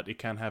language, but it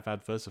can have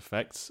adverse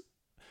effects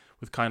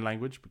with kind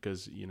language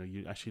because,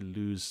 you actually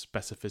lose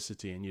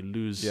specificity and you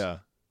lose,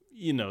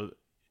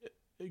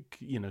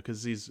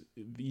 because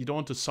you don't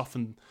want to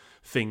soften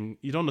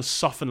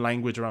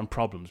language around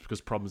problems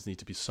because problems need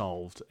to be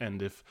solved.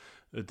 And if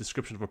a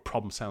description of a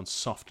problem sounds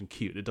soft and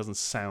cute, it doesn't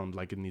sound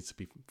like it needs to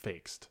be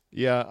fixed.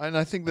 Yeah, and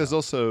I think there's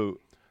also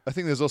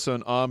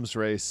an arms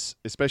race,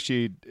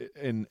 especially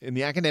in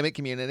the academic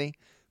community,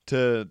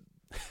 to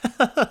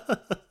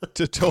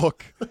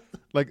talk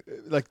like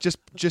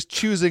just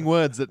choosing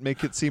words that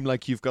make it seem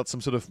like you've got some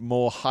sort of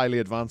more highly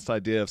advanced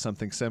idea of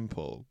something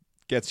simple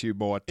gets you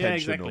more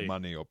attention or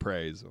money or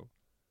praise or...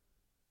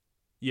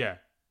 Yeah,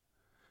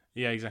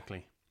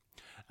 exactly.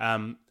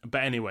 But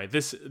anyway,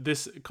 this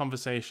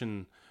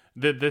conversation,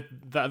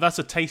 that's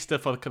a taster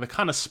for the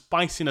kind of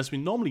spiciness we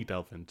normally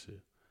delve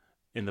into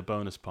in the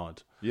bonus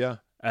pod. Yeah.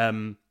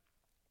 And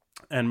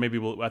maybe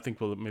we'll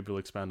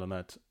expand on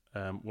that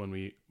when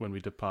we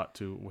depart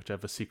to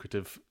whichever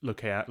secretive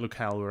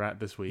locale we're at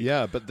this week.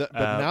 Yeah, but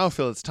now,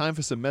 Phil, it's time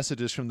for some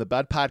messages from the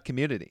Bad Pod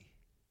community.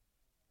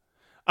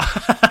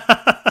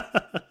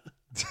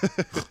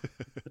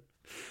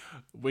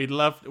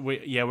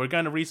 We're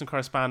going to read some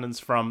correspondence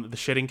from the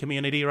shitting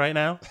community right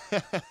now.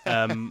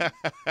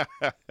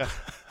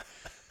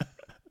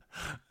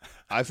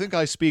 I think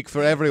I speak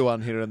for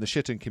everyone here in the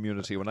shitting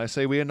community when I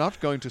say we are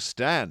not going to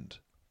stand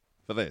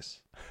for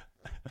this.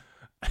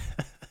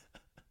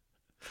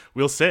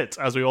 We'll sit,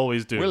 as we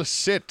always do. We'll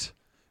sit.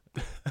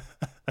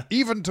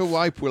 Even to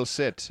wipe will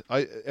sit.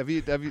 Have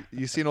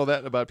you seen all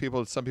that about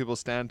people? Some people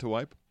stand to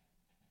wipe.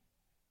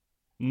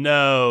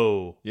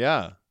 No.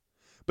 Yeah.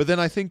 But then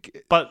I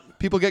think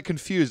people get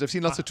confused. I've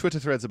seen lots of Twitter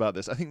threads about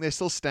this. I think they're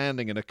still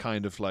standing in a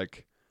kind of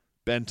like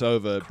bent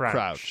over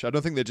crouch. I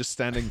don't think they're just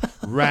standing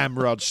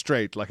ramrod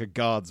straight like a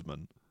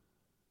guardsman.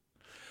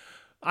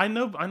 I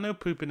know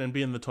pooping and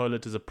being in the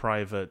toilet is a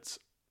private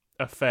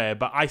affair,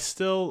 but I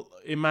still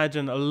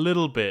imagine a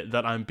little bit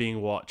that I'm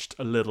being watched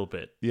a little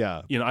bit.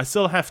 Yeah. I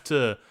still have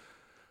to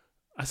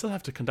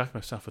conduct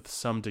myself with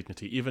some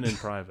dignity, even in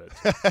private.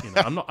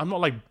 I'm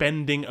not like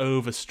bending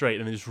over straight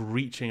and then just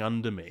reaching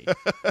under me.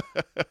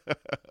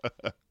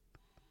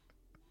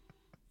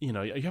 You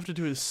have to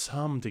do it with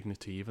some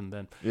dignity even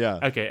then. Yeah.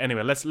 Okay,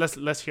 anyway,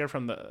 let's hear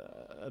from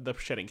the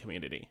shedding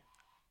community.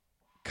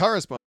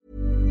 Correspondent.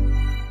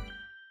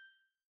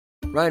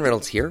 Ryan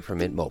Reynolds here from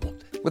Mint Mobile.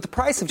 With the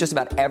price of just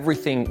about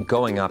everything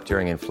going up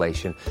during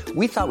inflation,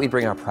 we thought we'd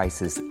bring our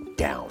prices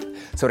down.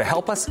 So to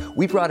help us,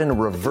 we brought in a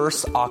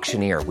reverse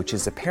auctioneer, which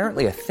is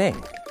apparently a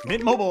thing.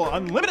 Mint Mobile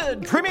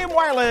Unlimited Premium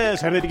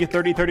Wireless. How to get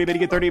 30, 30, bit to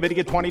get 30, bit to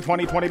get 20,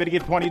 20, 20, bit to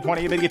get 20,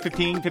 20, bit to get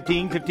 15,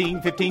 15,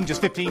 15, 15,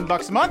 just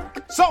 $15 a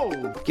month?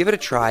 Sold! Give it a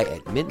try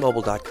at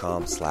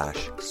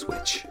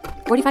mintmobile.com/switch.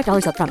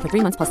 $45 up front for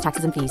 3 months plus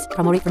taxes and fees.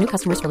 Promo rate for new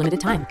customers for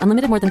limited time.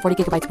 Unlimited more than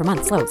 40 gigabytes per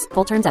month. Slows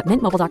full terms at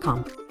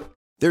mintmobile.com.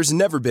 There's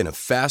never been a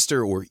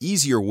faster or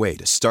easier way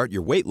to start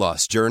your weight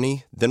loss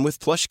journey than with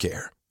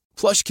PlushCare.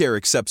 PlushCare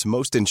accepts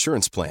most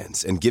insurance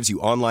plans and gives you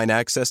online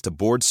access to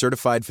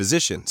board-certified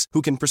physicians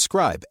who can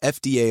prescribe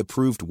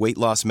FDA-approved weight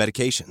loss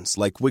medications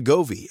like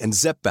Wegovy and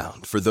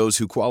Zepbound for those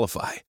who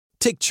qualify.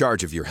 Take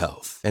charge of your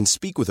health and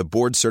speak with a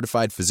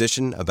board-certified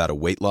physician about a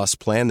weight loss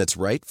plan that's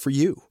right for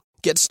you.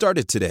 Get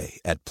started today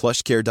at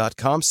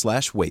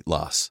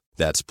plushcare.com/weightloss.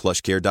 That's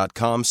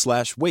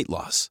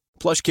plushcare.com/weightloss.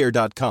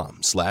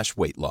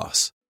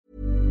 plushcare.com/weightloss.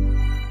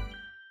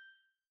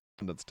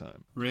 That's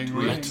time. Ring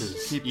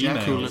Letters, keep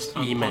emails,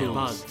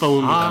 emails,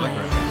 phone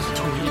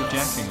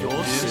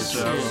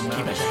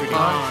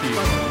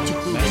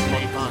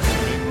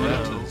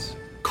letters,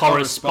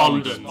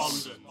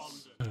 correspondence.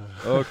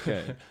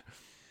 Okay.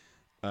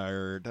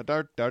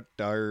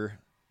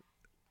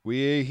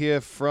 We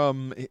hear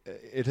from.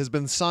 It has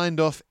been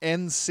signed off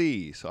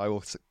NC, so I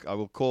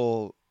will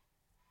call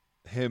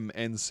him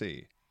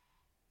NC.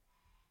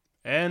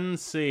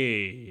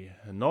 NC,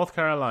 North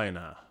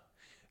Carolina.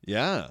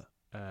 Yeah.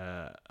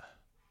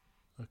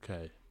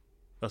 Okay.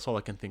 That's all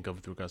I can think of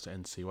with regards to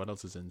NC. What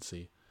else is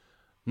NC?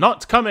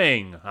 Not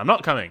coming! I'm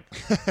not coming!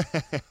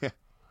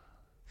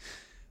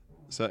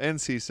 So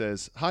NC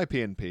says, Hi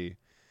PNP.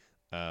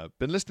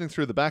 Been listening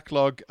through the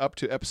backlog up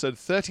to episode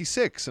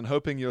 36 and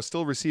hoping you're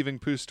still receiving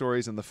poo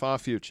stories in the far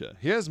future.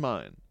 Here's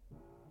mine.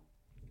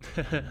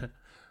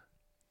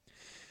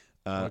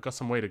 I've got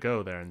some way to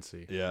go there,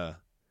 NC. Yeah.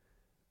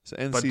 So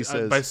NC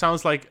says, but it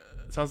sounds like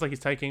he's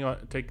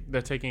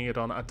they're taking it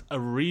on at a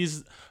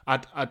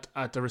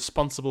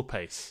responsible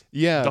pace.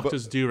 Yeah,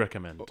 doctors do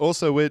recommend.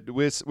 Also,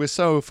 we're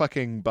so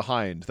fucking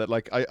behind that.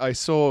 Like I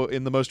saw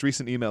in the most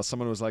recent email,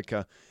 someone was like,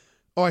 "Oh,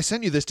 I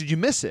sent you this. Did you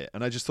miss it?"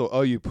 And I just thought,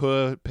 "Oh, you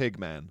poor pig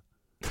man."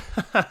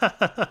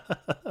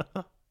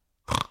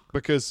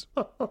 Because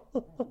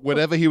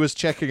whatever he was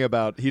checking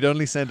about, he'd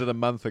only sent it a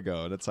month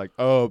ago, and it's like,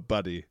 "Oh,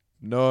 buddy,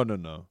 no."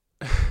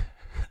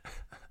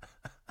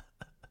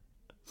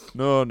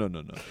 No.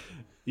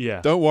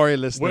 Yeah. Don't worry,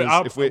 listeners.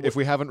 If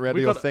we haven't read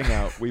your thing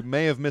out, we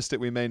may have missed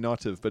it. We may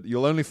not have, but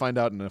you'll only find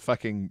out in a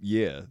fucking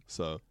year.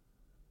 So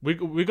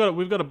we've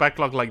got a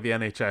backlog like the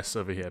NHS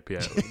over here,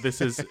 Pierre. This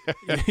is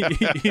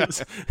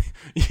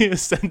you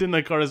send in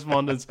a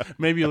correspondence.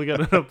 Maybe you'll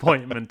get an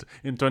appointment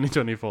in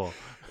 2024.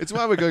 It's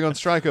why we're going on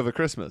strike over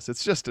Christmas.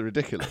 It's just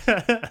ridiculous.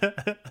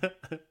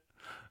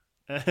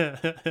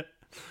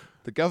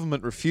 The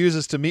government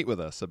refuses to meet with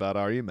us about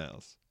our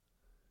emails.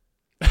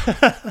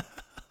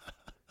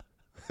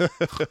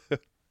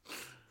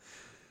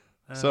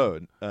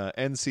 So,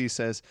 NC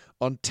says,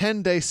 on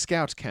 10-day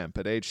scout camp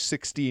at age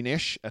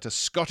 16-ish at a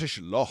Scottish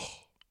loch.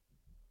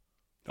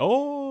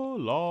 Oh,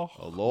 loch.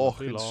 A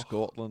loch in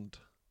Scotland.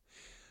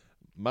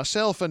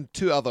 Myself and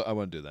two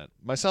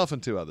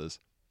others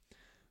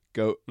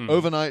go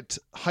overnight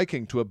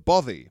hiking to a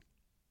bothy.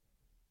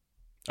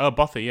 Oh,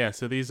 bothy, yeah.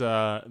 So these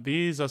are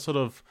sort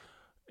of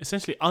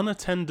essentially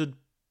unattended,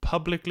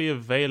 publicly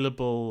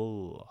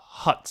available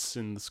huts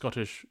in the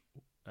Scottish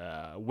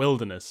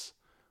wilderness.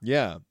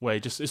 Yeah. Where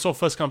it's all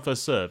first come,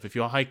 first serve. If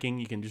you're hiking,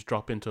 you can just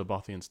drop into a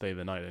bothy and stay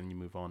the night and you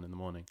move on in the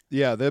morning.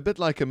 Yeah, they're a bit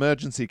like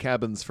emergency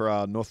cabins for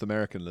our North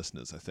American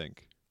listeners, I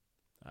think.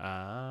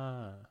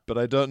 Ah. But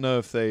I don't know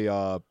if they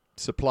are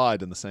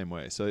supplied in the same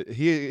way. So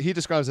he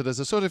describes it as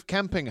a sort of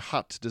camping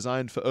hut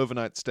designed for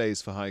overnight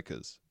stays for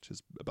hikers, which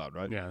is about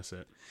right. Yeah, that's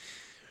it.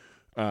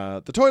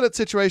 The toilet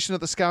situation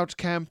at the scout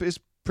camp is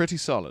pretty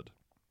solid.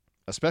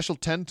 A special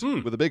tent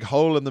with a big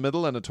hole in the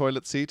middle and a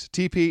toilet seat.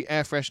 TP,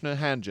 air freshener,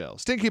 hand gel.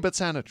 Stinky but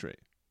sanitary.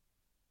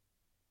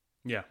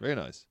 Yeah. Very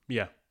nice.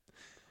 Yeah.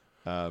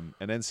 And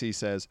NC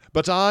says,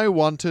 but I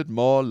wanted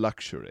more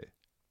luxury.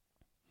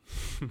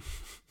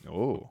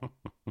 Oh.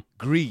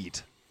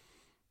 Greed.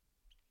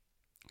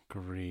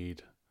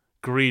 Greed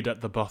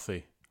at the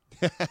bothy.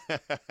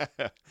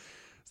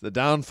 It's the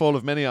downfall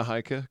of many a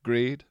hiker.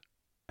 Greed.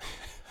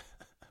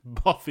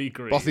 Bothy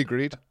greed. Bothy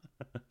greed.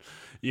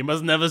 You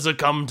must never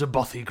succumb to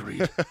bothy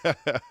greed.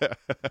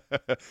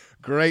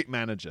 Great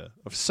manager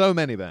of so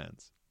many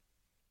bands.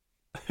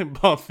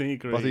 Bothy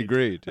greed. Bothy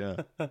greed,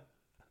 yeah.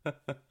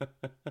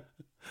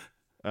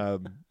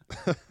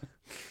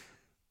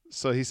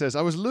 So he says,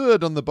 I was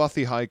lured on the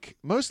Bothy hike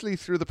mostly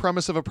through the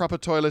promise of a proper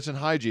toilet and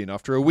hygiene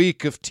after a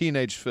week of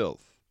teenage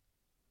filth.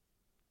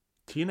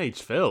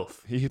 Teenage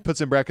filth? He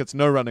puts in brackets,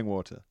 no running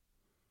water.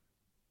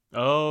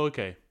 Oh,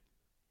 okay.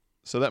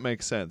 So that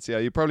makes sense. Yeah,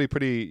 you're pretty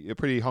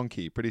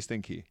honky, pretty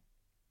stinky.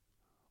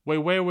 Wait,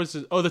 where was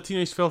it? Oh, the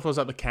teenage filth was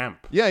at the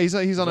camp. Yeah, he's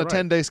on a right?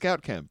 10-day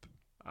scout camp.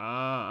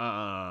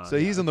 So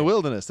he's in the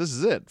wilderness. This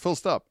is it. Full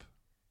stop.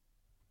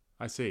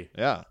 I see.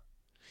 Yeah.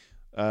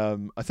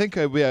 I think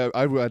I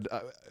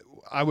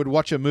would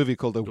watch a movie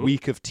called A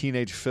Week of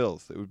Teenage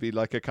Filth. It would be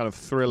like a kind of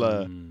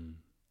thriller,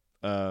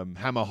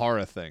 Hammer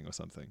horror thing or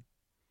something.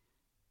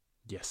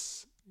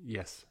 Yes.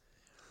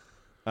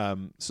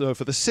 So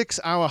for the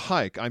 6-hour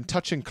hike, I'm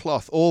touching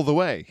cloth all the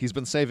way. He's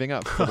been saving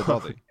up for the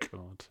bothy.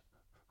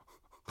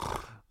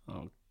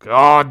 Oh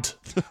God.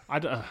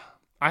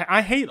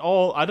 I hate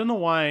all. I don't know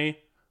why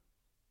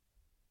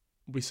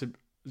we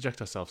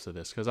subject ourselves to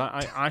this, because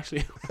I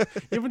actually,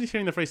 even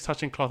hearing the phrase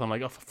 "touching cloth," I'm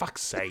like, oh, for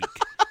fuck's sake.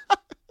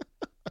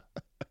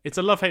 It's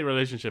a love-hate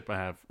relationship I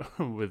have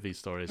with these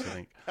stories, I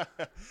think.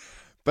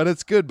 But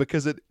it's good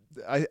because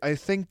I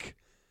think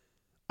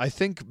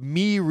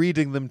me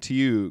reading them to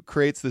you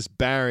creates this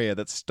barrier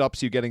that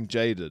stops you getting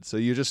jaded. So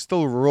you're just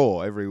still raw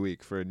every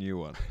week for a new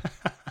one.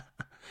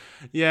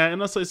 Yeah,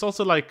 and also it's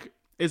also like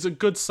it's a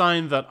good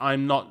sign that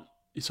I'm not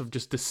sort of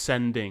just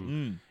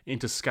descending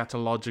into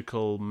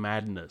scatological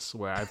madness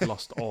where I've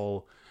lost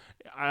all.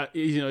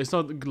 It's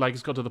not like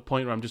it's got to the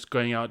point where I'm just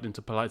going out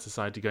into polite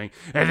society going,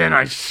 and then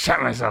I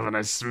shut myself and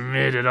I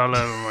smeared it all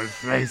over my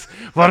face.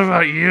 What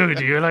about you?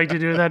 Do you like to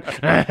do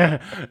that?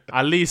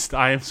 At least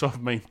I am sort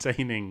of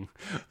maintaining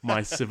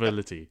my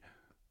civility.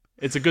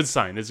 It's a good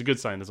sign. It's a good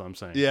sign, is what I'm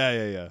saying.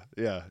 Yeah.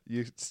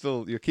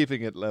 You're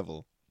keeping it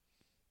level.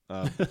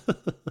 Not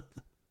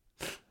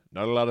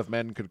a lot of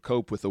men could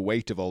cope with the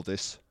weight of all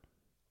this.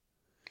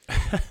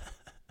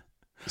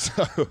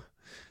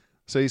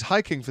 So he's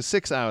hiking for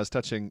 6 hours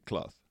touching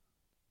cloth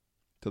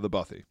to the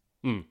bothy.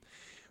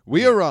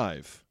 We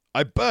arrive.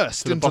 I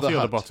burst into the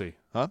hut. The bothy?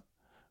 Huh?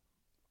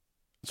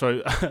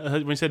 Sorry,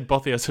 when you said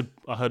bothy,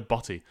 I heard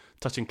botty.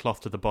 Touching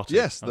cloth to the botty.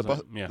 Yes, it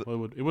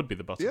would be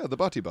the botty. Yeah, the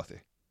botty.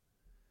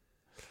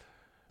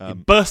 You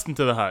burst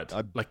into the hut,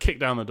 kick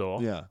down the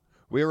door. Yeah.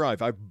 We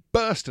arrive. I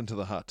burst into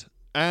the hut,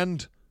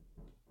 and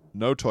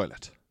no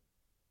toilet.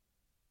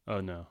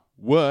 Oh, no.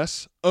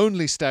 Worse,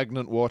 only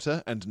stagnant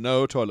water and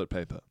no toilet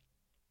paper.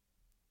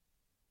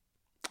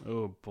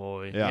 Oh,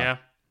 boy. Yeah.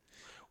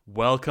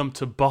 Welcome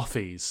to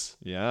Bothies.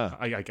 Yeah.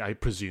 I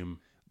presume.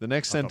 The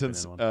next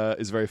sentence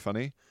is very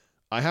funny.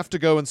 I have to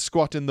go and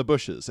squat in the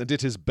bushes, and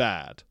it is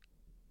bad.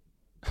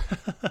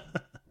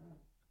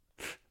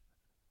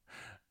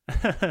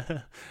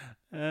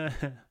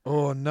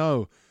 Oh,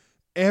 no.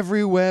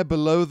 Everywhere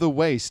below the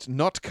waist,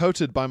 not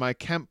coated by my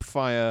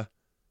campfire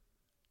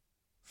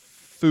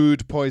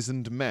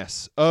food-poisoned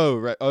mess. Oh,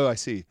 right. Oh, I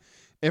see.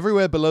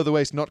 Everywhere below the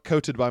waist, not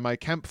coated by my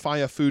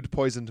campfire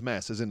food-poisoned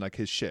mess, as in like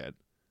his shed.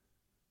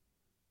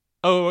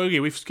 Oh, okay.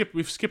 We've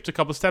skipped a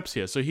couple steps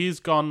here. So he's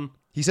gone.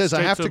 He says,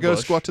 I have to go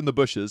squat in the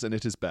bushes, and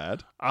it is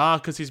bad.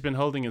 Because he's been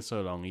holding it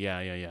so long.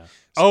 Yeah.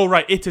 Oh,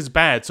 right. It is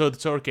bad. So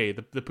it's okay.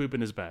 The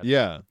pooping is bad.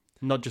 Yeah.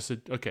 Not just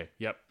okay.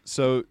 Yep.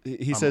 So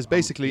he says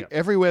basically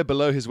everywhere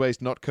below his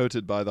waist, not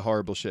coated by the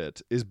horrible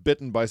shit, is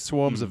bitten by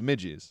swarms of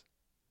midges.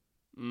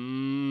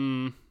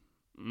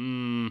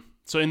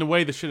 So in a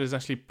way, the shit has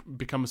actually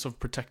become a sort of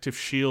protective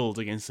shield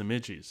against the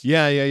midges.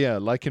 Yeah.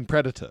 Like in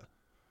Predator.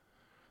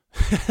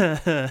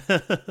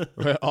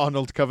 Where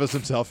Arnold covers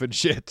himself in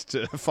shit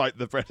to fight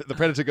the Predator. The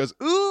Predator goes,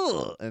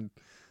 ooh! And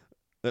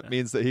that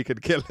means that he can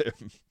kill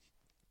him.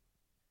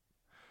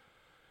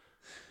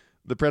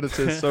 The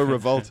Predator is so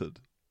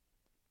revolted.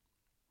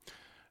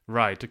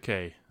 Right,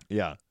 okay.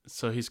 Yeah.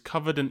 So he's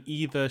covered in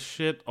either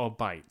shit or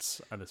bites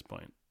at this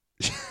point.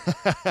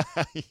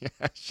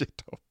 Yeah,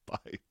 shit or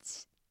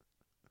bites.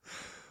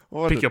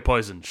 Pick your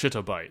poison, shit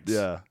or bites.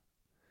 Yeah.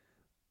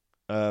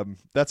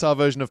 That's our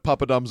version of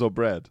poppadoms or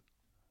bread.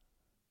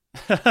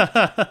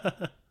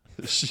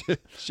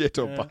 Shit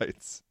or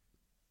bites.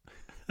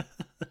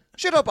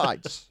 Shit or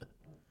bites.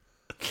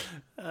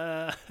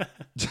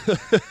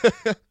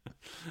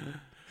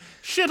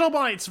 Shit or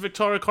bites,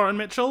 Victoria Coren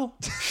Mitchell.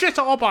 Shit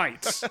or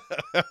bites.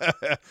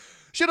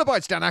 Shit or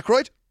bites, Dan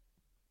Aykroyd.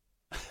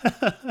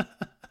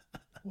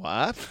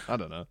 What? I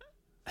don't know.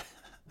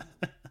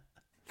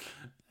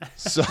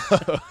 So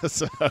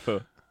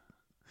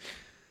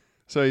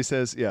he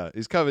says,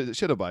 he's covered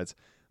shit or bites.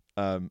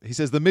 He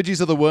says the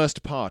midges are the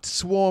worst part.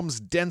 Swarms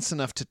dense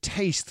enough to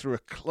taste through a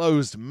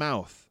closed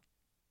mouth.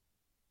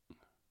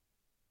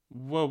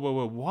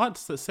 Whoa. What?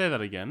 Say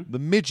that again. The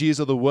midges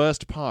are the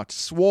worst part.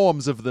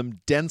 Swarms of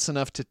them dense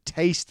enough to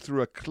taste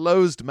through a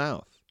closed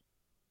mouth.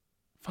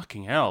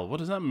 Fucking hell. What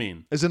does that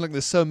mean? As in, like,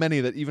 there's so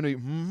many that even if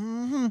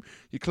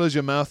you close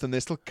your mouth and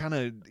they're still kind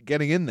of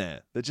getting in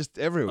there. They're just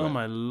everywhere. Oh,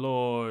 my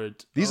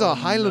Lord. These are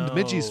Highland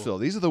midges, Phil.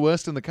 These are the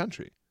worst in the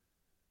country.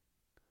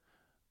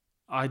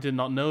 I did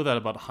not know that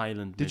about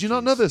Highland midges. Did you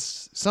not know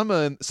this?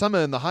 Summer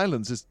in the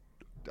Highlands is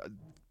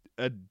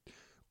an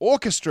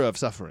orchestra of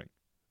suffering.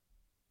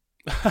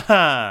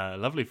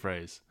 Lovely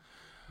phrase.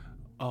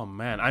 Oh,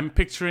 man. I'm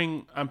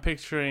picturing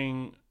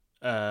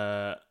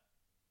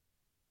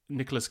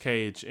Nicolas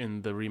Cage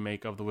in the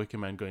remake of The Wicker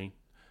Man going,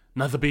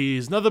 "Another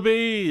bees,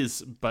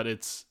 but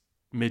it's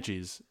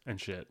midges and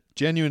shit.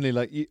 Genuinely,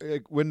 like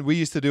when we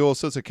used to do all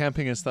sorts of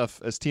camping and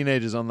stuff as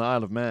teenagers on the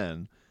Isle of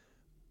Man,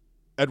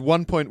 at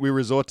one point we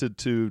resorted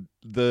to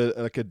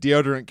a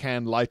deodorant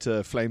can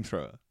lighter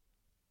flamethrower.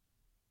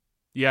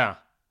 Yeah,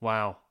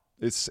 wow.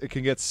 It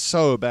can get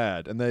so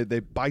bad, and they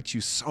bite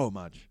you so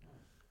much.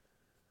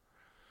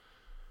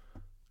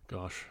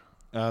 Gosh,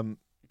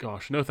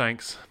 no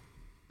thanks.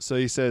 So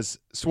he says,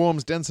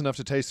 swarms dense enough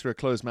to taste through a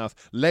closed mouth.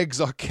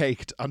 Legs are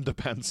caked,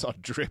 underpants are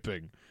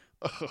dripping.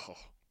 Oh.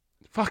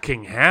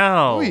 Fucking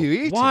hell. What are you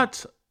eating?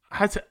 What?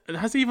 Has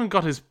he even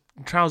got his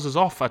trousers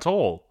off at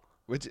all?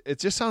 It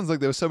just sounds like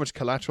there was so much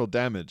collateral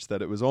damage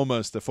that it was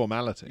almost a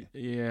formality.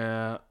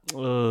 Yeah.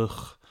 Ugh.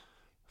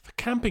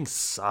 Camping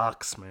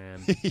sucks,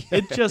 man. Yeah.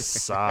 It just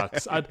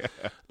sucks.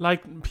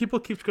 Like, people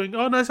keep going,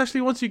 oh no, it's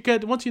actually once you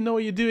know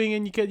what you're doing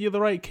and you get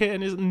the right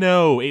kit, and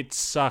no, it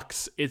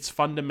sucks. It's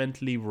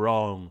fundamentally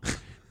wrong.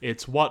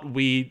 It's what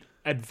we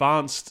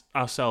advanced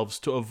ourselves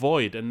to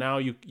avoid, and now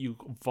you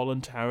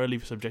voluntarily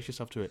subject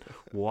yourself to it.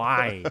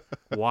 Why?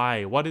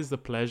 Why? What is the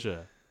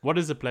pleasure?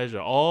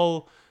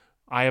 All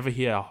I ever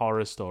hear are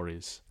horror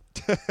stories.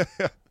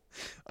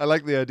 I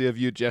like the idea of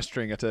you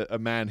gesturing at a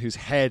man whose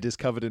head is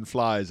covered in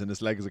flies and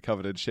his legs are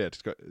covered in shit,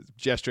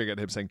 gesturing at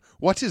him saying,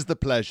 what is the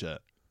pleasure?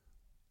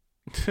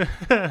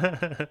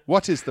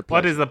 What is the pleasure?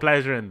 What is the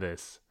pleasure in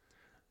this?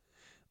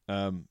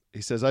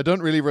 He says, I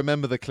don't really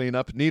remember the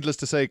cleanup. Needless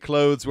to say,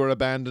 clothes were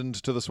abandoned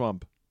to the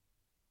swamp.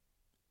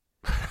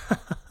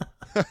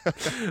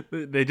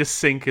 They just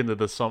sink into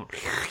the swamp.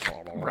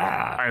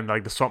 And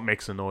like the swamp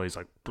makes a noise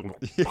like,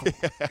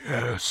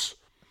 yes.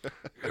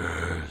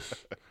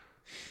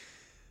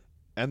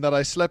 And that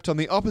I slept on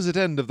the opposite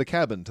end of the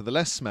cabin to the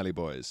less smelly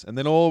boys, and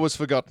then all was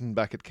forgotten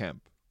back at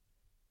camp.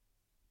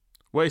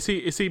 Well, is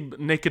he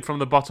naked from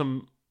the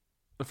bottom,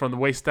 from the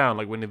waist down,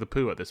 like Winnie the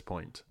Pooh at this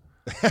point?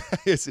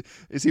 Is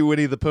he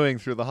Winnie the Poohing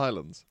through the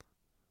Highlands?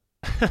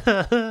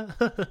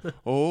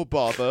 Oh,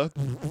 bother.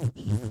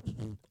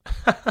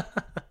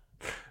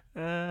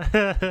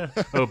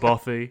 Oh,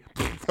 bothy.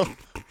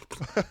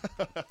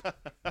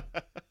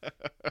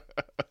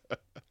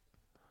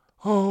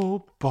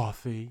 Oh,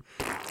 bothy.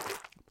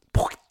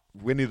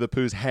 Winnie the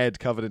Pooh's head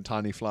covered in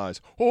tiny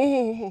flies.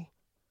 Oh!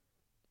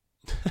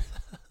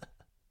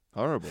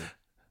 Horrible.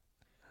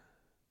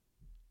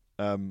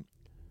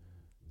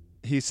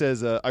 He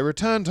says, I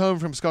returned home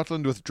from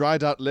Scotland with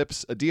dried-out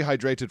lips, a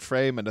dehydrated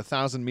frame, and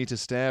 1,000-meter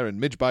stare, and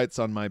midge bites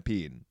on my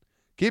peen.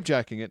 Keep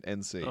jacking it,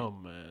 NC. Oh,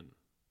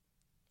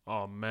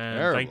 man.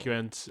 Terrible. Thank you,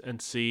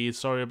 NC.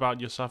 Sorry about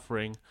your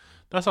suffering.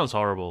 That sounds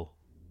horrible.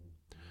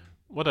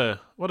 What a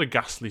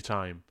ghastly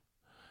time.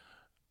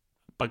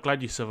 But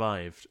glad you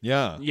survived.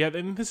 Yeah. Yeah,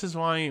 and this is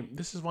why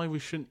we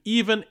shouldn't,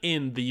 even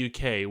in the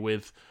UK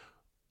with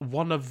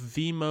one of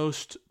the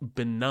most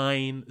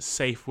benign,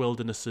 safe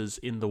wildernesses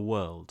in the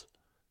world.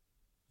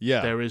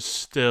 Yeah. There is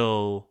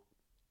still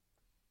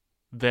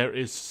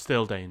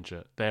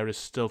danger. There is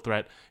still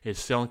threat. It's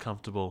still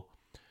uncomfortable.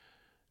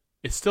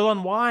 It's still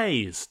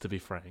unwise, to be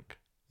frank.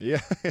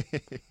 Yeah.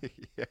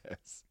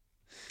 Yes.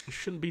 It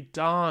shouldn't be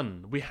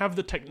done. We have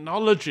the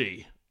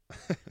technology.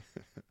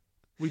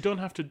 We don't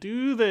have to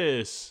do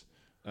this.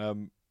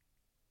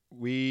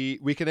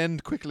 We can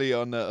end quickly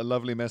on a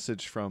lovely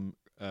message from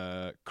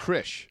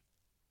Krish.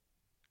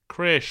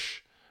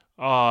 Krish.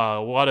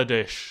 Ah, what a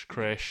dish,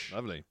 Krish.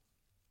 Lovely.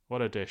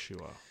 What a dish you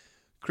are.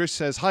 Krish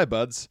says, hi,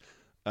 buds.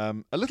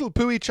 A little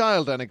pooey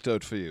child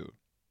anecdote for you.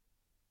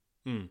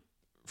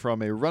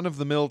 From a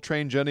run-of-the-mill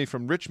train journey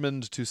from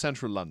Richmond to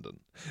central London.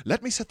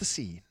 Let me set the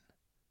scene.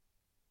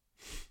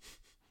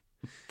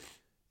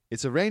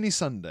 It's a rainy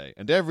Sunday,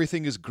 and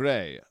everything is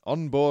grey,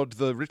 on board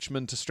the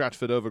Richmond to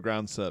Stratford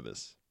Overground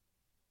service.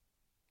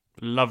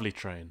 Lovely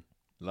train.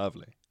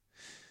 Lovely.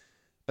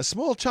 A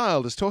small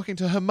child is talking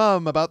to her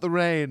mum about the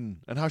rain,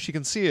 and how she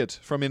can see it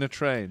from in a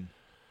train.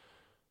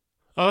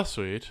 Oh, that's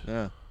sweet.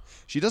 Yeah.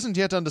 She doesn't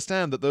yet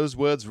understand that those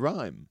words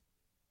rhyme.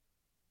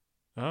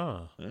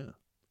 Ah. Yeah.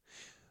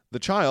 The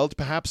child,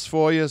 perhaps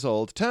 4 years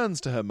old, turns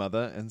to her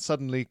mother and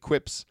suddenly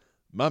quips,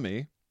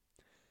 Mummy,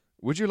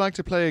 would you like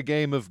to play a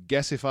game of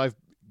Guess If I've...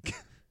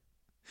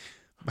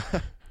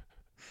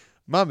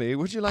 Mummy,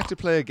 would you like to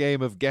play a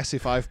game of Guess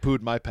If I've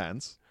Pooed My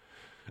Pants?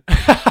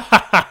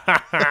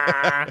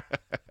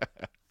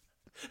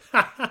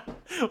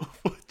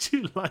 Would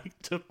would you like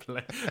to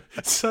play?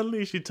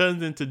 Suddenly she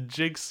turns into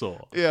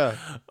Jigsaw. Yeah.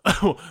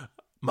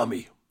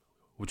 Mummy,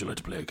 would you like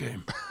to play a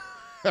game?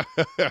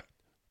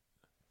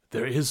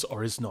 There is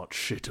or is not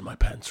shit in my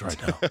pants right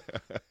now.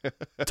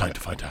 Time to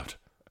find out.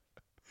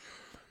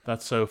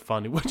 That's so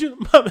funny. Would you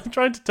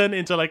trying to turn it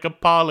into like a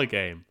parlor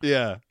game?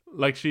 Yeah.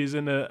 Like she's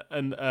in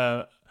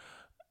a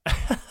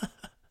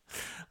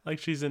like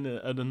she's in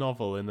a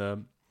novel, in a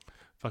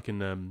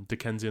fucking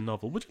Dickensian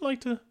novel. Would you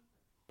like to?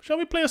 Shall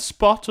we play a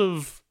spot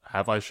of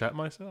Have I Shat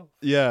Myself?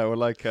 Yeah, or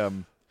like,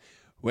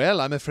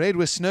 well, I'm afraid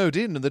we're snowed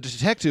in and the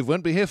detective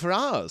won't be here for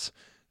hours.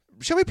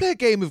 Shall we play a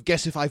game of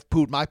Guess If I've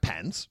Pooed My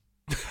Pants?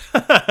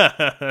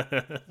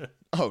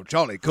 Oh,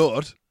 jolly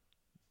good.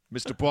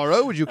 Mr.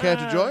 Poirot, would you care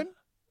to join?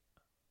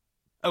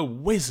 A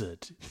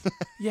wizard.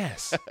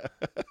 Yes.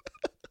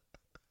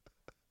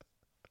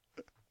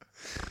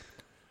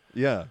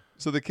 Yeah.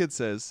 So the kid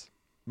says,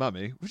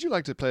 Mummy, would you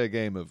like to play a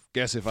game of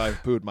Guess If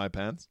I've Pooed My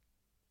Pants?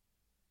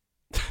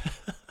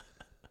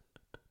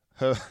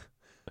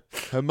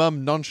 Her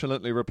mum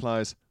nonchalantly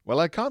replies, well,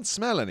 I can't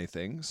smell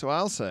anything, so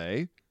I'll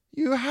say,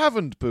 you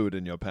haven't pooed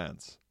in your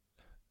pants.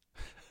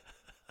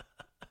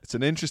 It's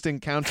an interesting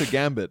counter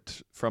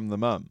gambit from the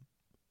mum.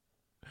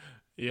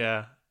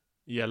 Yeah.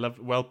 Yeah,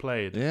 well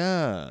played.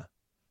 Yeah.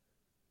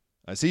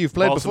 I see you've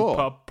played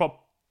before.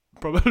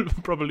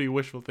 Probably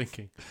wishful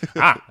thinking.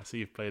 I see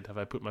you've played Have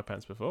I Put My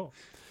Pants Before?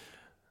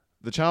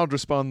 The child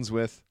responds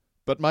with,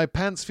 but my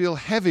pants feel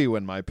heavy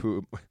when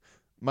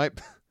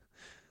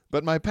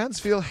But my pants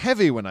feel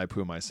heavy when I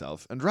poo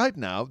myself, and right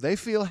now they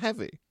feel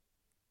heavy.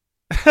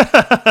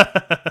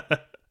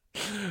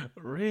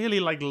 Really,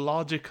 like,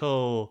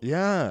 logical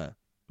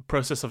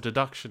process of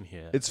deduction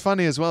here. It's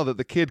funny as well that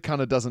the kid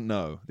kind of doesn't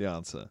know the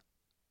answer.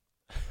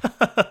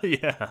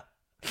 Yeah.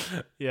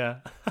 Yeah.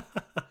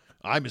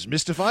 I'm as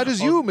mystified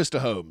as you, Mr.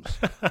 Holmes.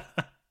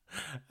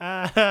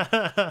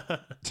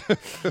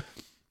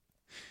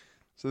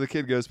 So the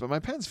kid goes, but my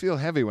pants feel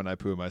heavy when I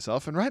poo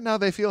myself, and right now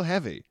they feel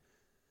heavy.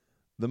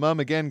 The mum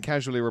again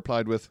casually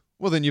replied with,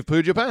 well, then you've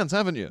pooed your pants,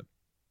 haven't you?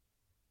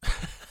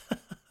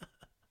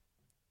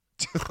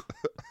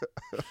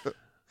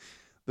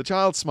 The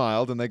child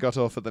smiled, and they got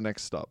off at the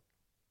next stop.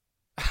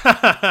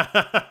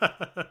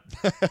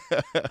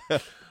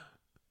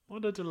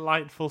 What a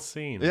delightful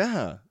scene.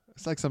 Yeah.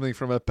 It's like something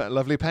from a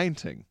lovely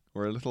painting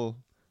or a little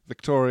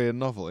Victorian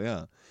novel,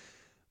 yeah.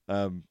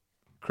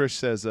 Krish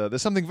says,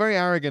 there's something very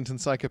arrogant and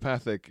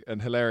psychopathic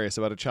and hilarious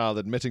about a child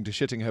admitting to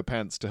shitting her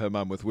pants to her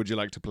mum with, would you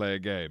like to play a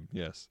game?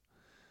 Yes.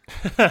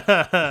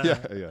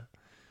 Yeah.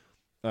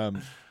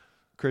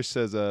 Krish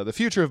says, the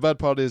future of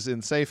BudPod is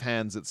in safe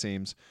hands, it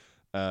seems.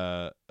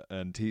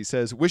 And he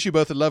says, wish you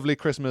both a lovely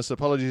Christmas.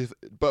 Apologies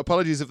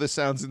if this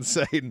sounds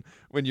insane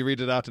when you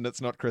read it out and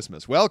it's not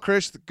Christmas. Well,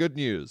 Krish, good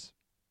news.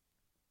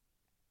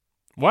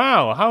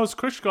 Wow, how's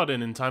Krish got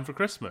in time for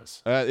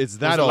Christmas? It's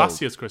that old. Last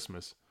year's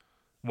Christmas.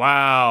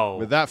 Wow.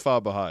 We're that far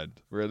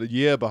behind. We're a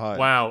year behind.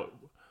 Wow.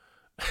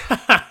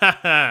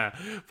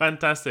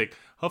 Fantastic.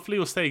 Hopefully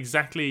we'll stay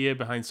exactly a year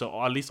behind,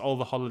 so at least all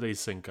the holidays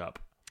sync up.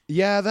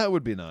 Yeah, that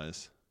would be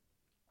nice.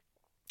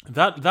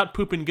 That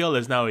pooping girl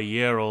is now a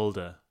year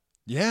older.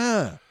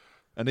 Yeah.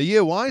 And a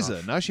year wiser.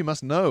 Gosh. Now she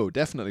must know,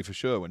 definitely for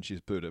sure, when she's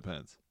pooed her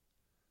pants.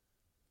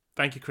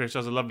 Thank you, Krish. That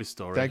was a lovely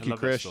story. Thank you,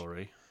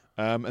 Krish.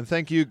 And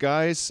thank you,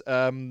 guys.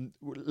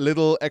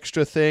 Little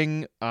extra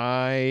thing.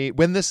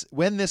 When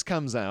this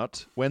comes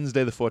out,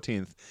 Wednesday the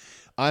 14th,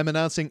 I'm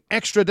announcing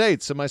extra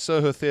dates of my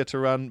Soho Theatre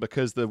run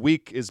because the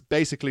week is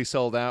basically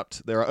sold out.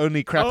 There are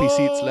only crappy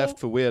seats left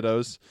for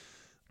weirdos,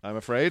 I'm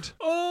afraid.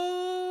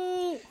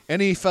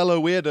 Any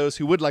fellow weirdos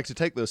who would like to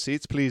take those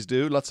seats, please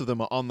do. Lots of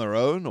them are on their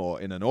own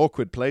or in an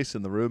awkward place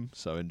in the room,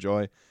 so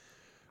enjoy.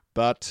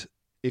 But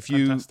if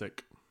you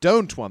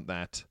don't want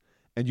that,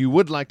 and you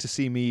would like to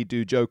see me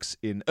do jokes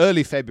in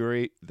early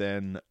February,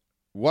 then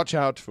watch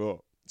out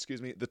for,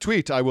 the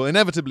tweet I will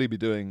inevitably be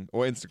doing,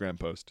 or Instagram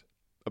post,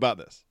 about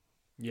this.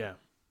 Yeah,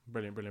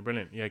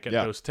 brilliant. Yeah, get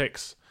those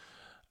ticks.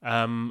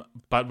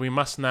 But we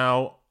must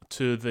now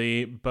to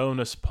the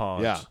bonus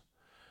pod. Yeah.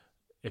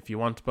 If you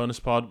want bonus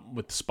pod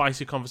with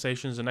spicy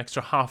conversations, an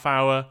extra half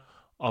hour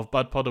of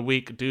BudPod a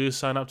week, do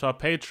sign up to our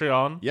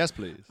Patreon. Yes,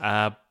 please.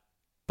 But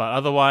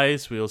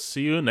otherwise, we'll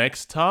see you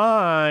next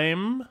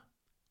time.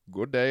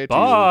 Good day to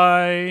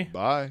Bye. you.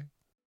 Bye.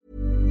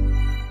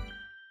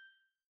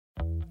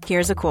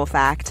 Here's a cool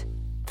fact.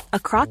 A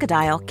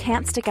crocodile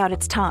can't stick out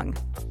its tongue.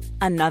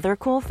 Another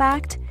cool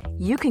fact,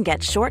 you can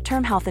get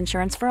short-term health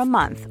insurance for a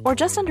month or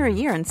just under a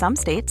year in some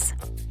states.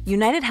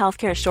 United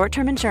Healthcare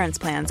short-term insurance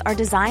plans are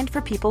designed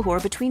for people who are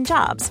between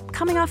jobs,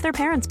 coming off their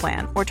parents'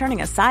 plan, or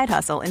turning a side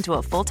hustle into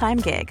a full-time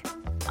gig.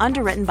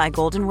 Underwritten by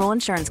Golden Rule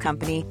Insurance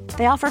Company,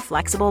 they offer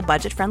flexible,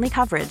 budget-friendly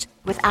coverage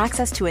with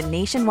access to a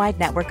nationwide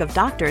network of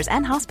doctors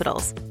and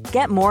hospitals.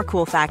 Get more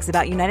cool facts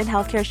about United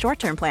Healthcare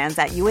short-term plans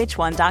at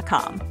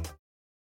uh1.com.